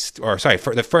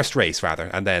the first race rather,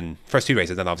 and then first 2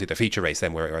 races, then obviously the feature race,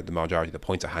 then where the majority of the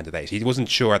points are handed out. He wasn't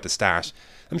sure at the start.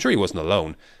 I'm sure he wasn't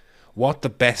alone. What the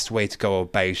best way to go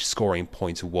about scoring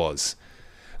points was.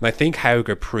 And I think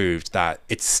Hauger proved that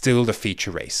it's still the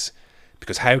feature race.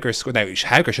 Because Hauger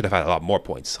should have had a lot more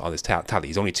points on his tally.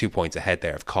 He's only 2 points ahead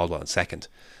there of Caldwell in second.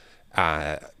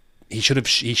 He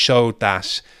showed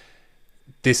that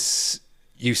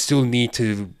you still need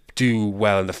to do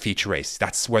well in the feature race.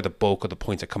 That's where the bulk of the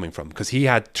points are coming from. Because he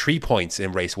had 3 points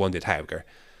in race 1, did Hauger,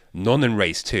 none in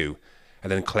race 2,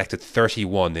 and then collected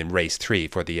 31 in race 3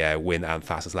 for the win and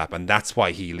fastest lap. And that's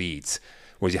why he leads.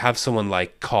 Whereas you have someone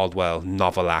like Caldwell,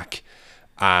 Novalak,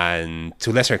 and to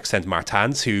a lesser extent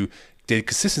Martins, who did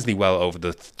consistently well over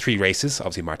the 3 races.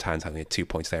 Obviously Martins having 2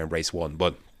 points there in race 1,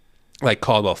 but like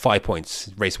Caldwell 5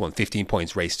 points race 1, 15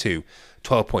 points race 2,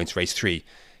 12 points race 3.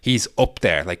 He's up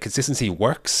there. Like, consistency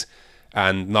works.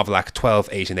 And Novalak 12,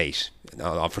 8 and 8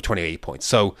 for 28 points.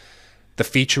 So the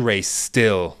feature race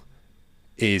still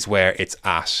is where it's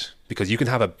at, because you can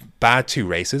have a bad 2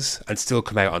 races and still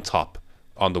come out on top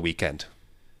on the weekend.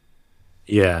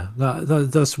 Yeah,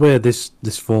 that's where this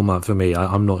format for me,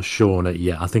 I'm not sure on it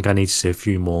yet. I think I need to see a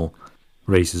few more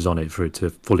races on it for it to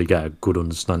fully get a good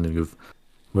understanding of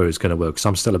where it's going to work. Because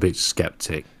I'm still a bit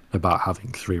skeptic about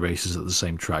having 3 races at the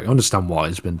same track. I understand why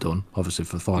it's been done, obviously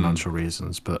for financial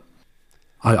reasons, but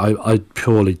I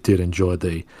purely did enjoy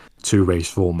the 2 race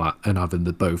format and having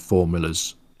the both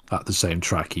formulas at the same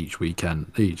track each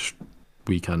weekend. Each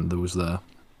weekend that was there,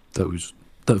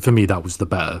 that for me that was the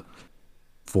better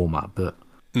format. But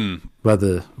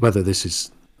whether this is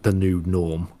the new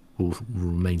norm will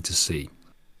remain to see.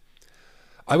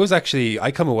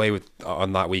 I come away with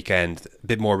on that weekend a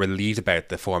bit more relieved about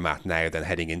the format now than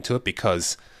heading into it,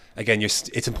 because again,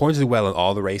 it's important to do well in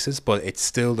all the races, but it's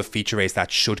still the feature race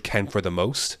that should count for the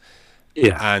most.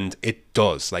 Yeah, and it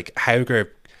does. Like, Hauger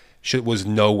was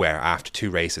nowhere after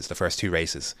 2 races, the first 2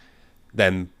 races.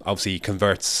 Then obviously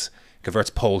converts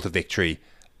pole to victory,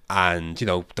 and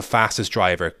the fastest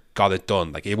driver got it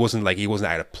done. Like, it wasn't like he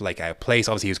wasn't out of place.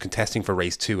 Obviously, he was contesting for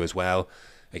race 2 as well.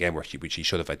 Again, which he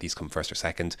should have at least come first or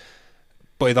second.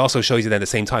 But it also shows you then at the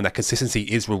same time that consistency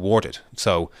is rewarded.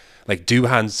 So, like,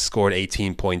 Doohan scored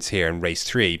 18 points here in race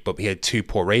 3, but he had 2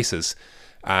 poor races,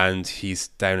 and he's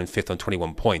down in 5th on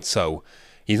 21 points. So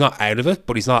he's not out of it,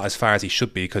 but he's not as far as he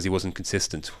should be because he wasn't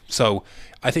consistent. So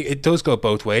I think it does go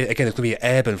both ways. Again, it's going to be an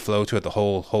ebb and flow to it the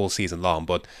whole season long.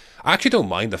 But I actually don't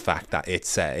mind the fact that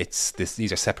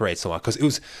these are separated somewhat,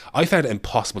 because I found it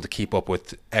impossible to keep up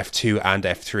with F2 and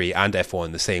F3 and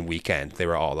F1 the same weekend. They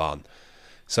were all on.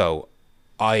 So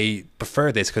I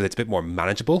prefer this because it's a bit more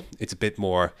manageable. It's a bit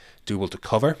more doable to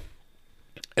cover.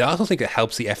 I also think it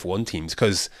helps the F1 teams,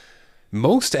 because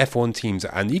most F1 teams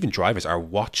and even drivers are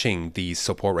watching these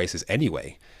support races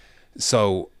anyway.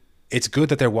 So it's good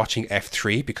that they're watching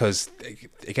F3, because,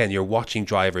 again, you're watching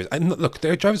drivers. And look,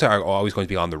 their drivers are always going to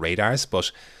be on the radars,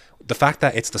 but the fact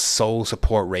that it's the sole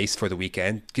support race for the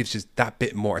weekend gives you that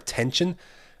bit more attention.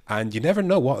 And you never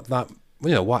know what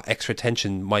extra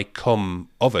attention might come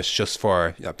of it just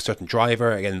for a certain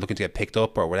driver, again, looking to get picked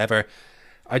up or whatever.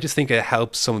 I just think it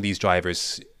helps some of these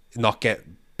drivers not get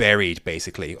buried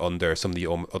basically under some of the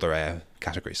other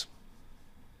categories.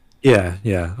 Yeah,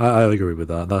 I agree with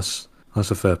that. That's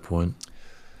a fair point.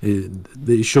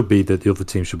 It should be that the other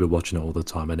team should be watching it all the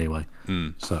time anyway.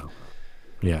 So,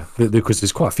 yeah, because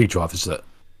there's quite a few drivers that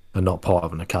are not part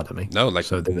of an academy. No, like,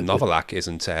 so Novalak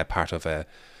isn't part of an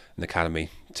academy,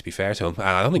 to be fair to him. And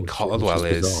I don't think Caldwell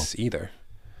is either.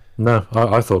 No,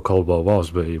 I thought Caldwell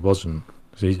was, but he wasn't.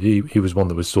 He was one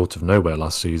that was sort of nowhere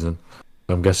last season.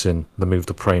 I'm guessing the move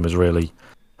to Prem has really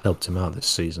helped him out this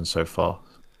season so far.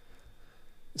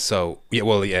 So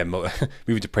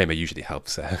moving to Prem usually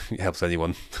helps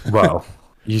anyone. Well,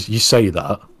 you say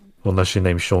that unless your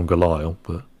name's Sean Galisle,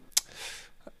 but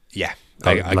yeah,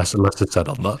 less is said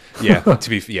on that.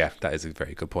 That is a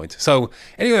very good point. So,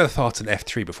 any other thoughts on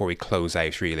F3 before we close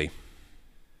out? Really,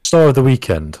 Star of the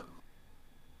weekend.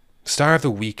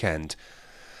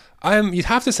 You'd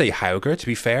have to say Hauger, to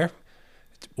be fair.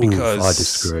 Because I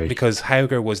disagree. Because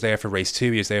Hauger was there for race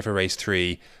 2, he was there for race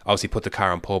 3, obviously put the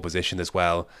car in pole position as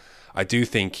well. I do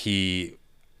think he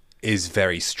is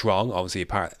very strong, obviously.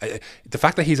 The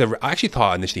fact that I actually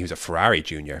thought initially he was a Ferrari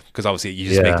junior, because obviously you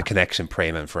just make the connection,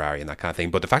 Prema and Ferrari and that kind of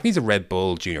thing. But the fact that he's a Red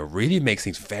Bull junior really makes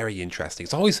things very interesting.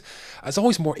 It's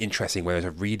always more interesting when there's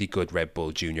a really good Red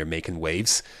Bull junior making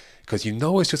waves, because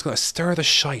it's just going to stir the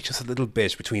shite just a little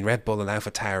bit between Red Bull and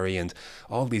AlphaTauri and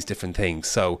all these different things.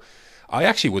 So I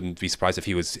actually wouldn't be surprised if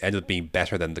he ended up being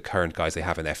better than the current guys they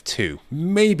have in F2.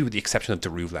 Maybe with the exception of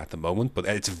Deruvla at the moment, but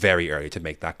it's very early to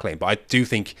make that claim. But I do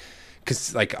think,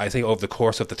 because I think over the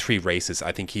course of the 3 races,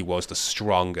 I think he was the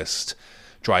strongest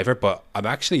driver. But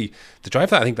the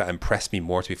driver that I think that impressed me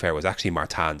more, to be fair, was actually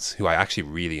Martins, who I actually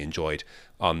really enjoyed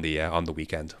on the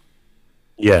weekend.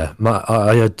 Yeah,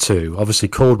 I had 2. Obviously,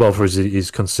 Caldwell for his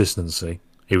consistency.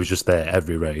 He was just there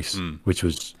every race, which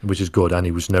is good, and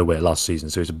he was nowhere last season,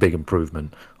 so it's a big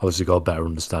improvement. Obviously got a better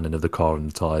understanding of the car and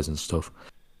the tyres and stuff.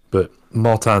 But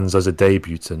Martins, as a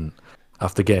debutant,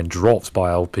 after getting dropped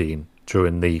by Alpine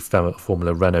during the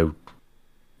Formula Renault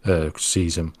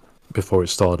season before it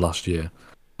started last year,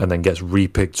 and then gets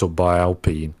re-picked up by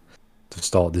Alpine to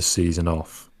start this season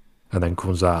off, and then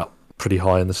comes out pretty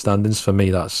high in the standings. For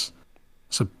me, that's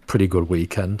a pretty good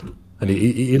weekend. And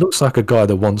he looks like a guy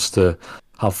that wants to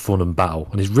have fun and battle.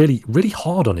 And he's really, really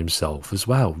hard on himself as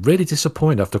well. Really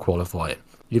disappointed after qualifying,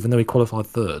 even though he qualified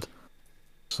third.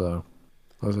 So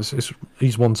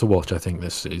he's one to watch, I think,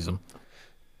 this season.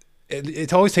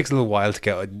 It always takes a little while to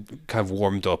get kind of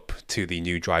warmed up to the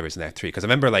new drivers in F3, because I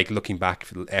remember like looking back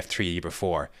for F3 year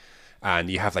before, and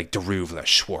you have like Deruvler,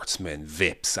 Schwartzman,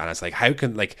 Vips, and it's like, how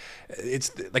can, like,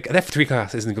 it's like an F3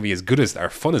 class isn't going to be as good as or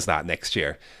fun as that next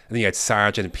year. And then you had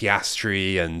Sargent and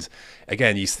Piastri, and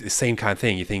again, the same kind of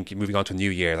thing. You think moving on to a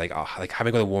new year, like, oh, like, how am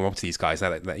I going to warm up to these guys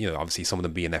now? That, you know, obviously some of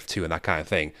them being F2 and that kind of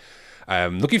thing.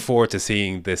 Looking forward to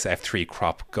seeing this F3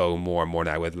 crop go more and more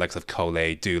now with the likes of Cole,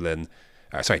 Duhan,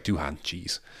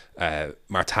 Martins,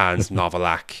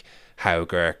 Novalak,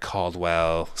 Hauger,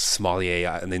 Caldwell,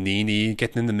 Smollier, and Nannini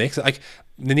getting in the mix. Like,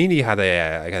 Nannini had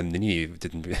Nannini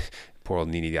didn't, poor old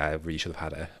Nannini really should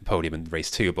have had a podium in race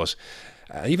 2, but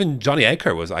even Johnny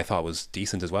Edgar I thought was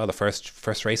decent as well, the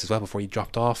first race as well before he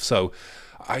dropped off. So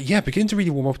begin to really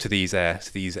warm up to this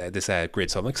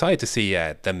grid. So I'm excited to see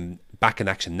them back in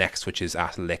action next, which is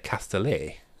at Le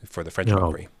Castellet for the French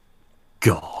Grand Prix.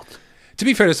 God. To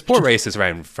be fair, the sport races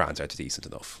around France are decent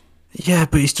enough. Yeah,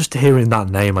 but it's just hearing that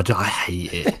name. I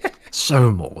hate it so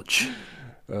much.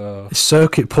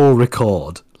 Circuit Paul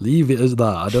Ricard. Leave it as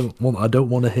that. I don't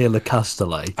want to hear Le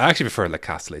Castellet. I actually prefer Le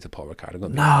Castellet to Paul Ricard.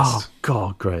 No,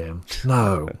 God, Graham.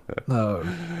 No.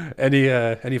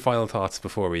 Any final thoughts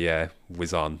before we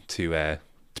whiz on to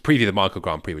preview the Monaco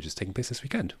Grand Prix, which is taking place this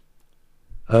weekend?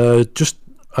 I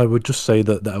would just say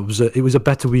that it was a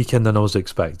better weekend than I was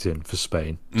expecting for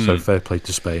Spain. So fair play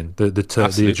to Spain.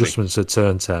 The adjustments at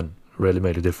turn 10 really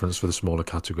made a difference for the smaller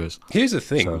categories. Here's the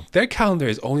thing: their calendar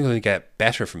is only going to get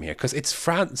better from here, because it's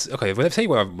France. Okay, well, let's say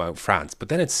we're about France, but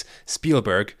then it's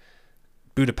Spielberg,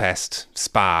 Budapest,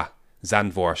 Spa,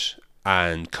 Zandvoort,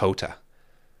 and Kota.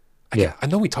 I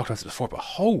know we talked about this before, but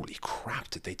holy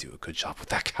crap, did they do a good job with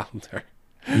that calendar?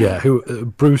 Yeah,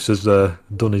 Bruce has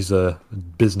done his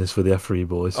business for the F3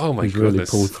 boys. Oh my He's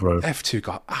goodness. Really pulled through. F2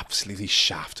 got absolutely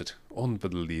shafted.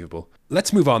 Unbelievable.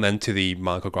 Let's move on then to the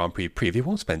Monaco Grand Prix preview.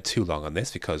 Won't spend too long on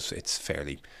this because it's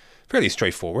fairly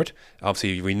straightforward.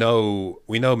 Obviously, we know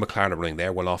McLaren are running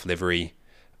their one-off livery.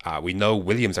 We know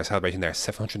Williams are celebrating their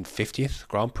 750th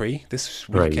Grand Prix this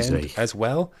weekend as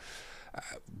well.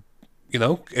 You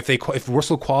know, if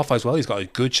Russell qualifies well, he's got a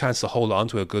good chance to hold on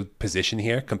to a good position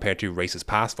here compared to races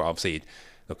past. For obviously,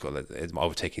 look,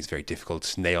 overtaking is very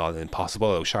difficult, nail on impossible.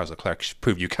 Although Charles Leclerc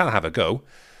proved you can have a go.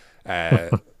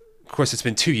 Of course, it's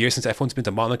been 2 years since F1's been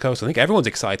to Monaco, so I think everyone's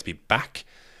excited to be back,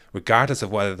 regardless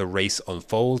of whether the race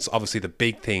unfolds. Obviously, the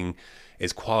big thing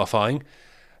is qualifying.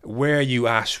 Where are you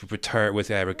at with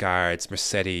regards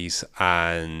Mercedes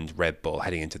and Red Bull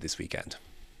heading into this weekend?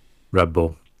 Red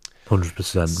Bull.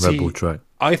 100% Red Bull track.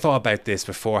 I thought about this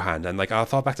beforehand, and like I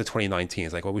thought back to 2019.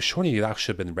 It's like, well, surely that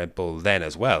should have been Red Bull then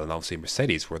as well, and obviously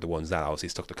Mercedes were the ones that obviously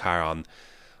stuck the car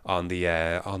on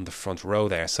the front row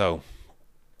there. So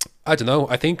I don't know.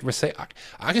 I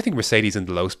actually think Mercedes in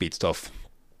the low speed stuff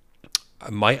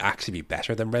might actually be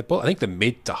better than Red Bull. I think the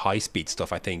mid to high speed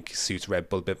stuff I think suits Red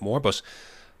Bull a bit more, but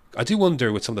I do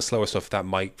wonder with some of the slower stuff that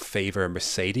might favour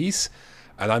Mercedes,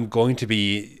 and I'm going to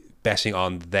be betting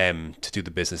on them to do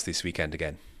the business this weekend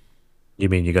again. You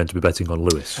mean you're going to be betting on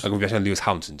Lewis? I'm going to be betting on Lewis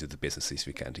Hamilton to do the business this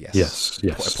weekend, yes. Yes.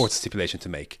 Important stipulation to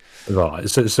make. Right,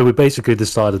 so we basically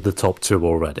decided the top two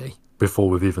already before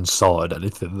we've even started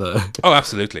anything there. Oh,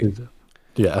 absolutely.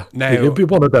 Yeah, now, it'll be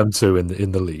one of them two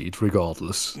in the lead,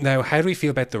 regardless. Now, how do we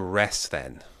feel about the rest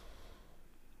then?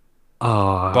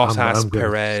 Bottas,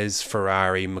 Perez,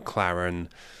 Ferrari, McLaren.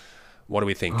 What are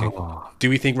we thinking? Do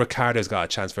we think Ricciardo's got a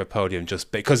chance for a podium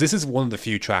just because this is one of the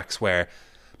few tracks where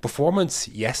performance,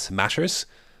 yes, matters,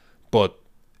 but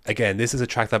again, this is a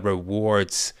track that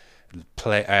rewards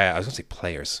I was going to say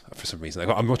players for some reason.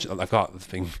 I've got the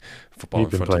thing football in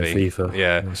front of me.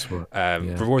 FIFA.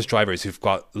 Yeah. Rewards drivers who've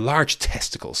got large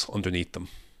testicles underneath them.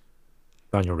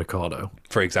 Daniel Ricciardo,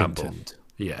 for example. Intent.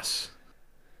 Yes.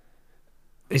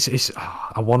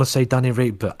 I want to say Danny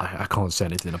Rick, but I can't say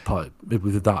anything apart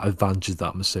with that advantage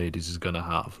that Mercedes is going to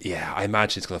have. Yeah, I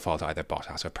imagine it's going to fall to either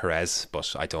Bottas or Perez,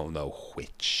 but I don't know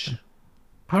which.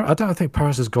 I don't think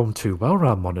Perez has gone too well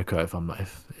around Monaco, if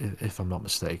I'm not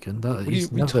mistaken.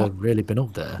 He's never really been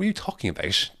up there. What are you talking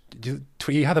about?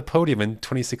 He had a podium in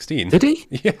 2016. Did he?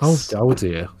 Yes. Oh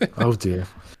dear. Oh dear.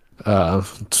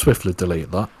 Swiftly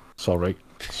delete that. Sorry.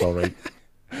 Am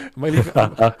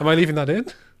I leaving that in?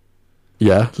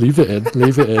 Yeah, leave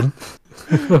it in.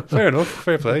 Fair enough.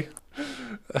 Fair play.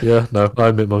 Yeah, no, I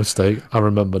admit my mistake. I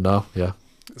remember now. Yeah.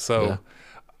 So, yeah.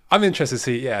 I'm interested to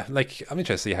see. Yeah, I'm interested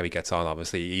to see how he gets on.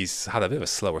 Obviously, he's had a bit of a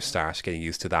slower start, getting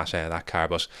used to that car.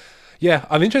 But Yeah,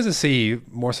 I'm interested to see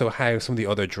more so how some of the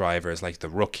other drivers, like the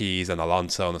rookies and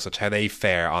Alonso and such, how they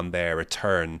fare on their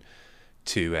return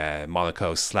to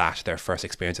Monaco / their first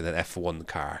experience in an F1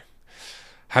 car.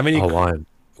 How many?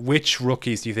 Which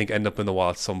rookies do you think end up in the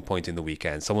wall at some point in the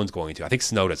weekend? Someone's going to. I think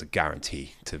Tsunoda's a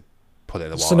guarantee to put it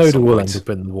in the wall. Tsunoda will end up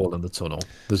in the wall in the tunnel.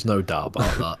 There's no doubt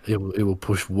about that. It will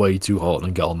push way too hard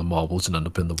and get on the marbles and end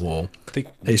up in the wall. I think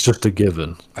it's just a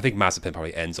given. I think Mazepin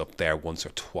probably ends up there once or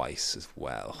twice as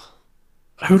well.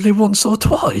 Only once or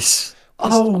twice?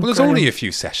 Well, there's only a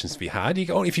few sessions to be had.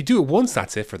 If you do it once,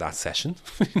 that's it for that session.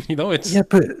 It's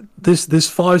but there's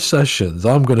 5 sessions.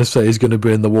 I'm going to say he's going to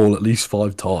be in the wall at least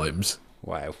 5 times.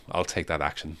 Wow, I'll take that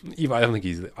action. Even I don't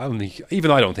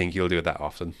think he'll do it that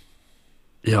often.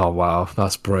 Yeah, wow,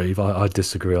 that's brave. I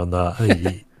disagree on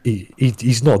that.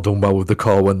 He's not done well with the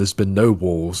car when there's been no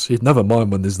walls. Never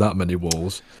mind when there's that many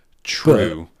walls.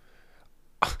 True.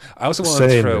 But I also want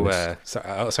to throw. I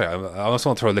also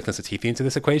want to throw Nicholas Latifi into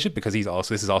this equation because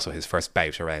this is also his first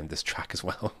bout around this track as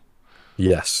well.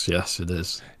 Yes, it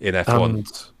is in F1. And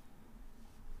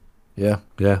yeah,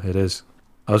 it is.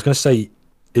 I was going to say,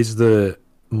 is the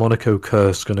Monaco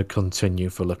curse going to continue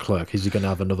for Leclerc? Is he going to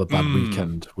have another bad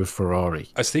weekend with Ferrari?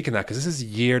 I was thinking that because this is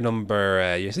year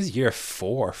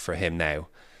 4 for him now,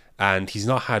 and he's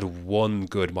not had one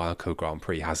good Monaco Grand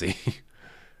Prix, has he?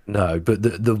 No, but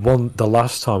the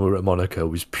last time we were at Monaco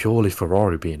was purely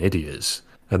Ferrari being idiots,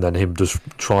 and then him just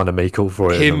trying to make up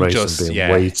for it in the race and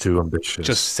being way too ambitious.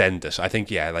 Just send it. I think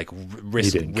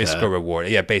risk or reward.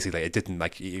 Yeah, basically it didn't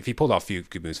if he pulled off a few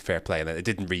good moves, fair play, and then it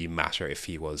didn't really matter if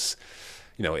he was.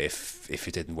 If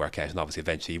it didn't work out, and obviously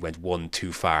eventually he went one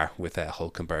too far with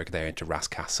Hulkenberg there into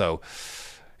Raskas. So,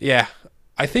 yeah,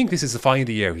 I think this is the final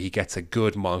year he gets a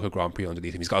good Monaco Grand Prix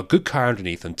underneath him. He's got a good car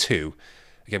underneath him too.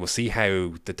 Again, we'll see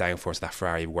how the downforce of that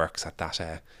Ferrari works at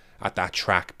that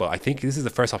track. But I think this is the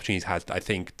first opportunity he's had. I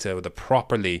think to the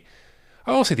properly.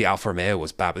 I won't say the Alfa Romeo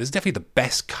was bad, but this is definitely the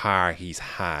best car he's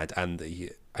had, and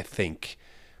I think,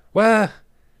 Well,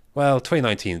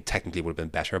 2019 technically would have been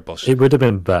better, but it would have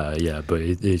been better, yeah. But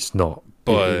it's not.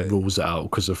 But it rules it out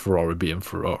because of Ferrari being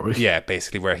Ferrari. Yeah,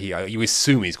 basically, where you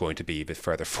assume he's going to be a bit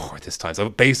further forward this time. So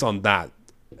based on that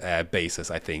basis,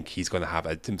 I think he's going to have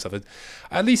at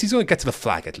least he's going to get to the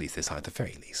flag at least this time, at the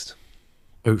very least.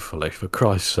 Hopefully, for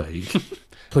Christ's sake,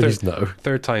 please no.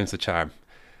 Third time's the charm.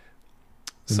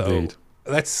 Indeed. So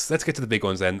let's get to the big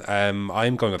ones then.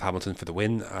 I'm going with Hamilton for the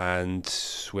win, and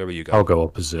where will you go? I'll go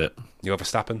opposite. You go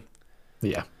Verstappen?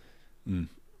 Yeah.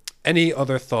 Any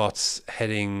other thoughts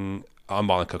heading on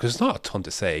Monaco? Because there's not a ton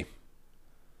to say.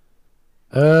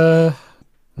 No,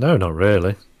 not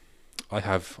really. I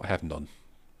have none.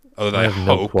 Other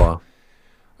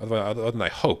than I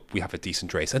hope we have a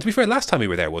decent race. And to be fair, last time we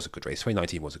were there was a good race.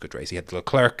 2019 was a good race. He had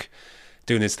Leclerc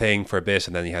doing his thing for a bit,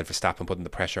 and then he had Verstappen putting the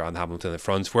pressure on Hamilton in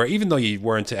front, where even though you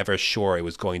weren't ever sure it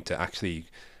was going to actually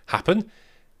happen,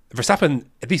 Verstappen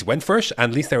at least went first,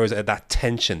 and at least there was that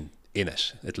tension in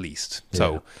it, at least. Yeah.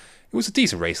 So it was a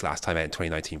decent race last time out in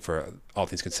 2019 for all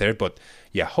things considered, but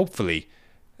yeah, hopefully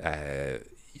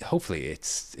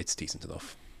it's decent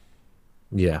enough.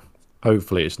 Yeah,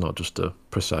 hopefully it's not just a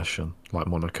procession like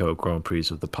Monaco Grand Prix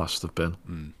of the past have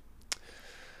been.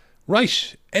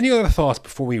 Right. Any other thoughts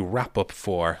before we wrap up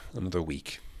for another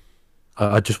week?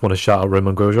 I just want to shout out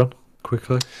Romain Grosjean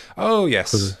quickly. Oh,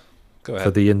 yes. Go ahead.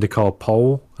 For the IndyCar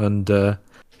pole and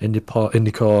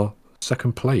IndyCar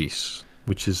second place,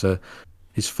 which is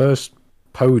his first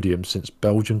podium since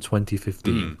Belgium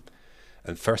 2015.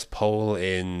 And first pole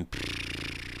in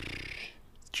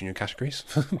junior categories,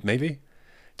 maybe?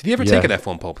 Did he ever take an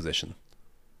F1 pole position?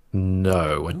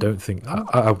 No, I don't think.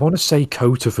 I want to say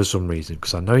Cota for some reason,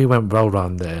 because I know he went well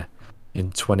round there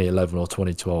in 2011 or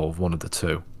 2012, one of the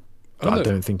two. But I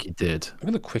don't think he did. I'm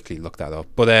going to quickly look that up.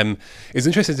 But it's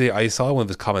interesting. I saw one of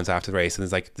his comments after the race, and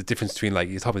it's like the difference between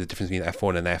he's talking about the difference between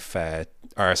F1 and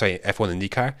F1 and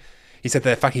IndyCar. He said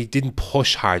that the fact he didn't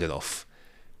push hard enough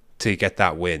to get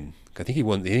that win. I think he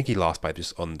won. I think he lost by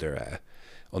just under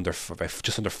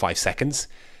 5 seconds.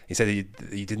 He said he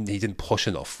didn't push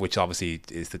enough, which obviously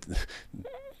is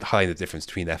highlighting the difference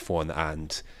between F1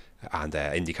 and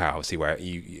IndyCar. Obviously, where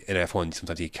in F1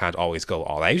 sometimes you can't always go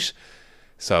all out.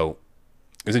 So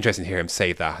it was interesting to hear him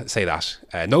say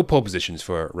that. No pole positions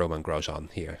for Romain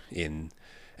Grosjean here in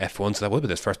F1, so that would have been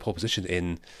his first pole position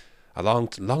in a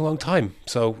long time.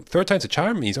 So third time's a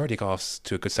charm. He's already got off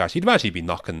to a good start. He'd imagine he'd be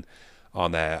knocking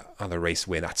on a race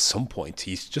win at some point.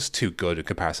 He's just too good in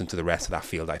comparison to the rest of that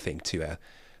field, I think, to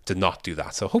not do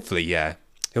that. So hopefully,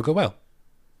 he'll go well.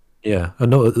 Yeah,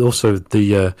 and also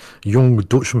the young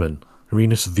Dutchman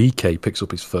Rinus VK picks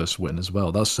up his first win as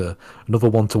well. That's another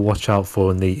one to watch out for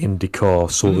in the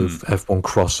IndyCar sort of F1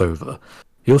 crossover.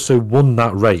 He also won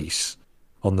that race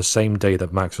on the same day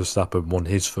that Max Verstappen won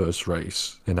his first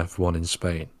race in F1 in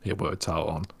Spain. It worked out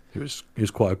on. It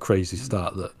was quite a crazy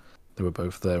start that they were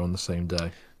both there on the same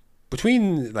day.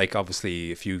 Between, like,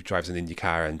 obviously a few drivers in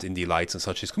IndyCar and Indy Lights and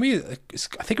such, I think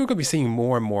we're going to be seeing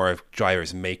more and more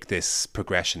drivers make this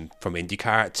progression from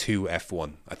IndyCar to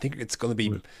F1. I think it's going to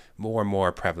be more and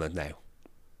more prevalent now.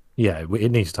 Yeah,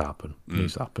 it needs to happen. It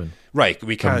needs to happen. Right,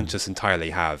 we can't just entirely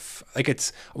have, like,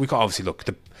 we can obviously look,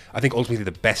 I think ultimately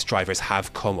the best drivers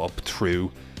have come up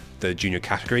through the junior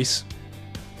categories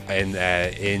in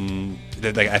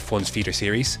the like F1's feeder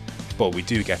series, but we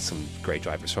do get some great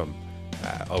drivers from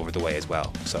over the way as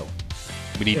well. So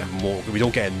we need more. We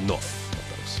don't get enough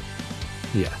of those.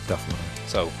 Yeah, definitely.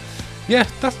 So yeah,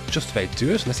 that's just about do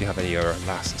it. Unless you have any other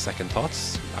last second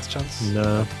thoughts, last chance.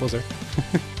 No. Buzzer.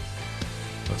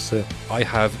 That's it. I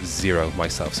have 0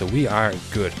 myself, so we are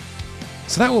good.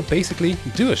 So that will basically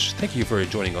do it. Thank you for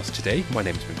joining us today. My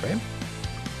name is Graham.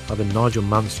 I've been Nigel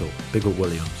Mansell, Big Up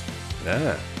Williams.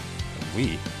 And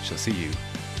we shall see you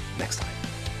next time.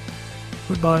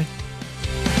 Goodbye.